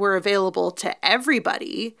treatment were available to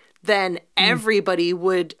everybody, then everybody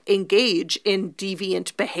would engage in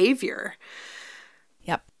deviant behavior.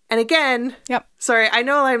 And again, sorry, I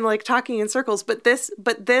know I'm like talking in circles, but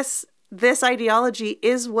this ideology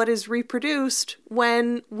is what is reproduced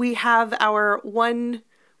when we have our one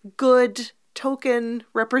good token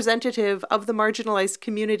representative of the marginalized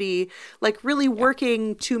community, like really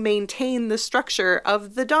working to maintain the structure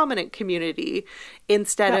of the dominant community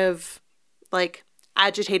instead of like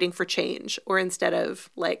agitating for change, or instead of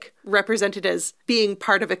like represented as being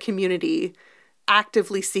part of a community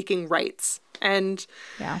actively seeking rights. And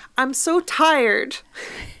I'm so tired.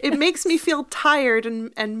 It makes me feel tired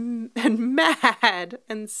and mad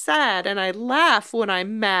and sad. And I laugh when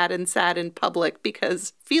I'm mad and sad in public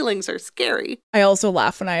because feelings are scary. I also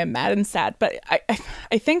laugh when I am mad and sad. But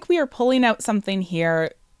I think we are pulling out something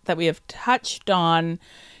here that we have touched on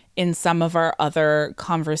in some of our other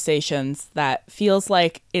conversations that feels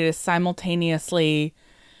like it is simultaneously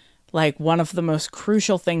like one of the most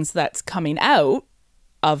crucial things that's coming out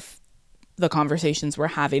of the conversations we're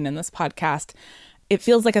having in this podcast. It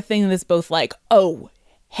feels like a thing that is both like, oh,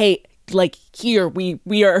 hey, like here we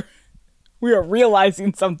are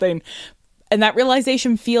realizing something. And that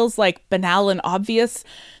realization feels like banal and obvious.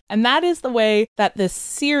 And that is the way that this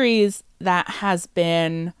series that has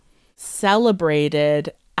been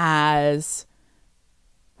celebrated as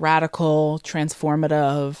radical,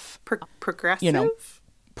 transformative, progressive,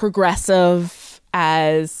 progressive,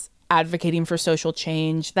 as advocating for social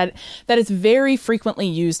change, that is very frequently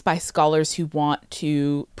used by scholars who want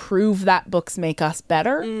to prove that books make us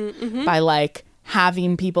better by like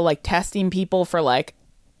having people like testing people for like,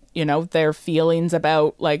 you know, their feelings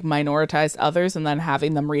about like minoritized others, and then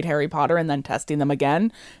having them read Harry Potter and then testing them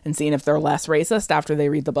again and seeing if they're less racist after they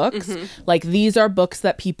read the books. Like, these are books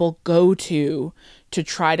that people go to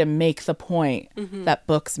try to make the point that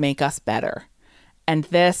books make us better. And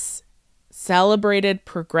this celebrated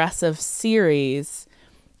progressive series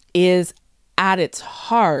is at its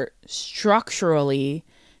heart structurally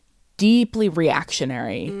deeply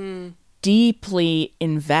reactionary, deeply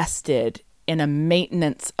invested in a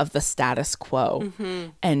maintenance of the status quo.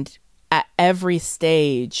 And at every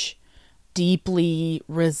stage, deeply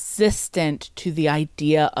resistant to the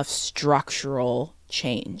idea of structural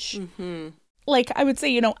change. Like, I would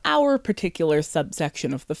say, our particular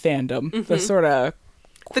subsection of the fandom, the sort of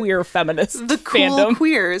queer feminist The cool fandom.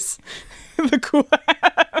 queers. The cool...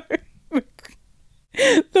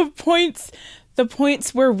 the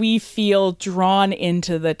points where we feel drawn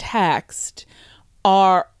into the text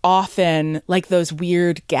are often like those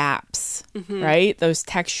weird gaps, right? Those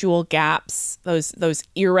textual gaps, those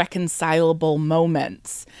irreconcilable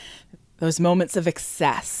moments, those moments of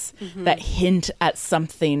excess that hint at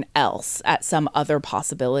something else, at some other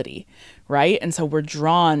possibility, right? And so we're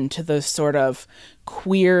drawn to those sort of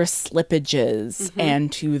queer slippages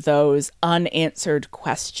and to those unanswered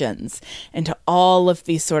questions and to all of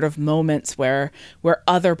these sort of moments where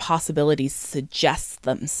other possibilities suggest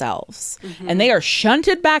themselves. And they are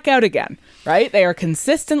shunted back out again, right? They are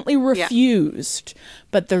consistently refused,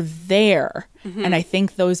 but they're there. And I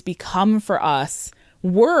think those become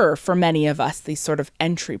were for many of us these sort of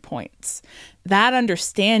entry points. That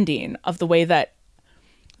understanding of the way that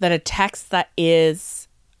a text that is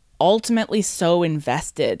ultimately so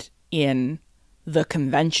invested in the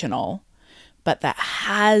conventional, but that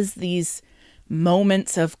has these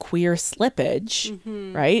moments of queer slippage,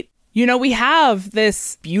 right? We have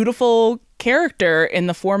this beautiful character in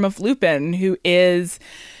the form of Lupin who is,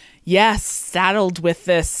 yes, saddled with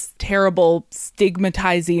this terrible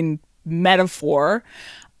stigmatizing metaphor,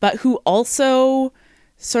 but who also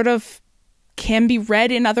sort of can be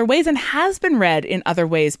read in other ways and has been read in other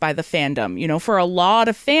ways by the fandom. For a lot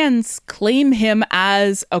of fans claim him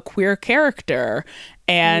as a queer character.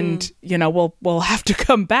 And, we'll have to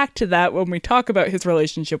come back to that when we talk about his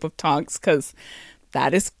relationship with Tonks, because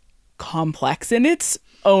that is complex in its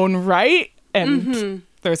own right. And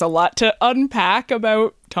there's a lot to unpack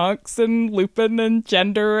about Tonks and Lupin and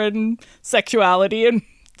gender and sexuality, and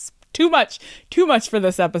too much for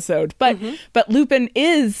this episode. But Lupin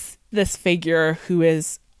is this figure who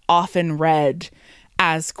is often read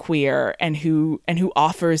as queer and who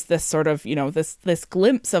offers this sort of, this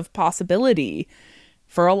glimpse of possibility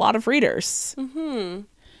for a lot of readers.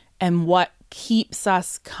 And what keeps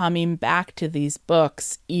us coming back to these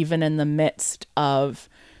books, even in the midst of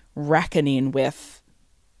reckoning with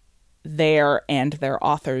their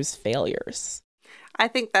author's failures. I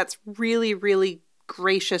think that's really, really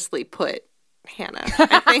graciously put, Hannah.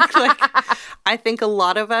 I think a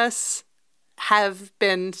lot of us have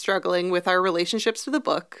been struggling with our relationships to the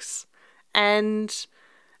books, and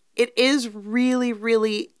it is really,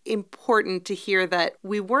 really important to hear that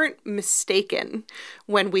we weren't mistaken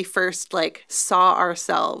when we first saw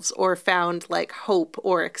ourselves or found hope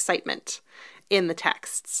or excitement in the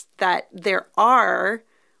texts, that there are,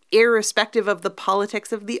 irrespective of the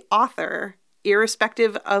politics of the author,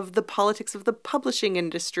 irrespective of the politics of the publishing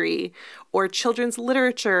industry or children's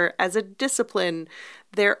literature as a discipline,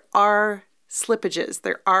 there are slippages.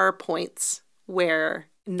 There are points where,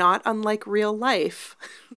 not unlike real life,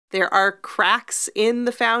 there are cracks in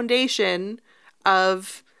the foundation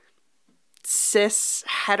of cis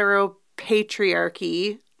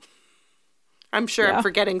heteropatriarchy. I'm sure I'm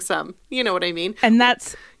forgetting some. You know what I mean? And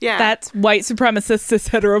that's white supremacist cis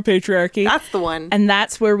heteropatriarchy. That's the one. And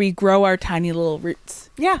that's where we grow our tiny little roots.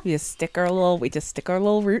 Yeah. We just stick our little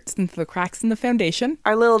roots into the cracks in the foundation.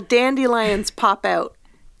 Our little dandelions pop out.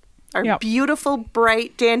 Our beautiful,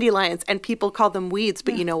 bright dandelions. And people call them weeds,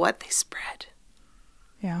 but you know what? They spread.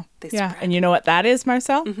 Yeah. They spread. And you know what that is,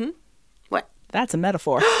 Marcel? What? That's a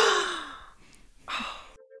metaphor.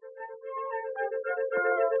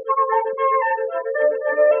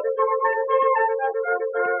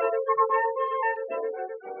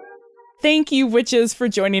 Thank you, witches, for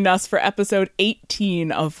joining us for episode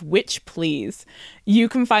 18 of Witch Please. You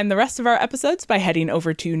can find the rest of our episodes by heading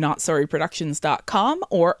over to notsorryproductions.com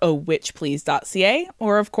or awitchplease.ca,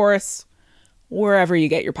 or, of course, wherever you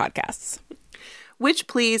get your podcasts. Witch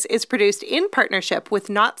Please is produced in partnership with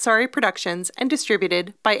Not Sorry Productions and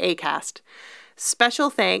distributed by Acast.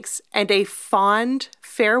 Special thanks and a fond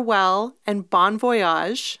farewell and bon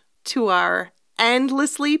voyage to our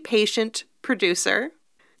endlessly patient producer,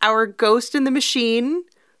 our ghost in the machine,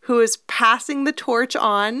 who is passing the torch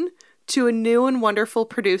on to a new and wonderful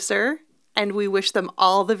producer, and we wish them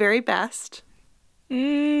all the very best.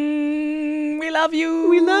 We love you.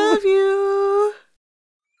 We love you.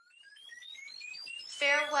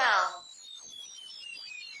 Farewell.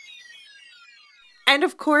 And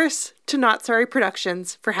of course, to Not Sorry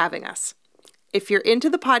Productions for having us. If you're into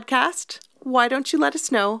the podcast, why don't you let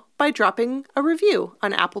us know by dropping a review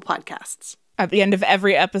on Apple Podcasts? At the end of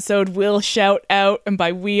every episode, we'll shout out, and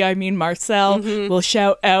by we, I mean Marcel, we'll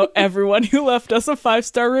shout out everyone who left us a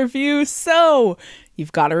 5-star review. So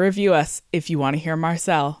you've got to review us if you want to hear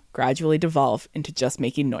Marcel gradually devolve into just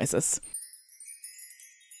making noises.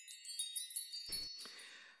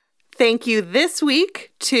 Thank you this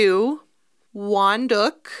week to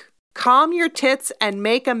Wanduk. Calm your tits and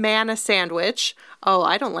make a man a sandwich. Oh,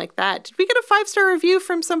 I don't like that. Did we get a 5-star review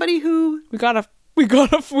from somebody who... We got a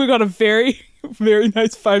very, very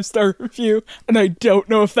nice 5-star review, and I don't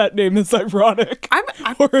know if that name is ironic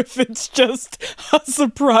or if it's just a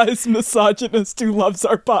surprise misogynist who loves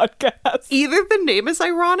our podcast. Either the name is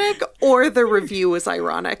ironic or the review is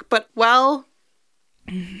ironic. But, well,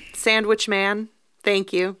 Sandwich Man,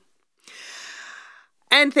 thank you.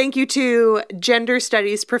 And thank you to Gender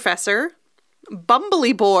Studies Professor,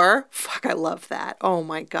 Bumbly Boar. Fuck, I love that. Oh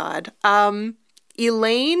my God.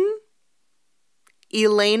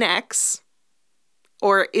 Elaine X,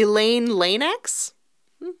 or Elaine Lane X.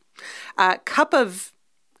 Cup of.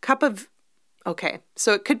 Okay,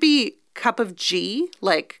 so it could be cup of G,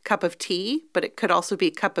 like cup of tea, but it could also be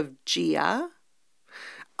cup of Gia.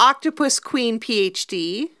 Octopus Queen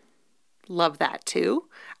PhD. Love that too.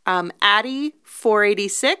 Addie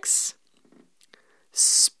 486.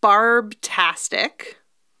 Sparbtastic.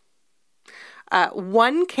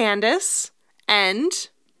 One Candace, and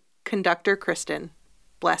Conductor Kristen.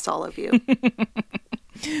 Bless all of you.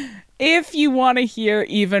 If you want to hear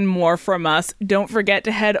even more from us, don't forget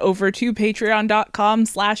to head over to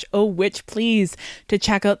patreon.com/ohwitchplease to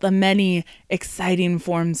check out the many exciting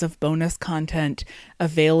forms of bonus content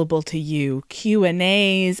available to you.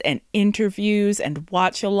 Q&As and interviews and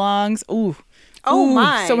watch-alongs. Ooh,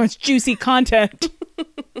 my. So much juicy content.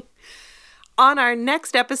 On our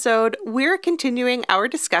next episode, we're continuing our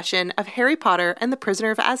discussion of Harry Potter and the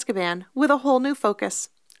Prisoner of Azkaban with a whole new focus.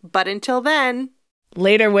 But until then...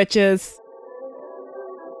 Later, witches.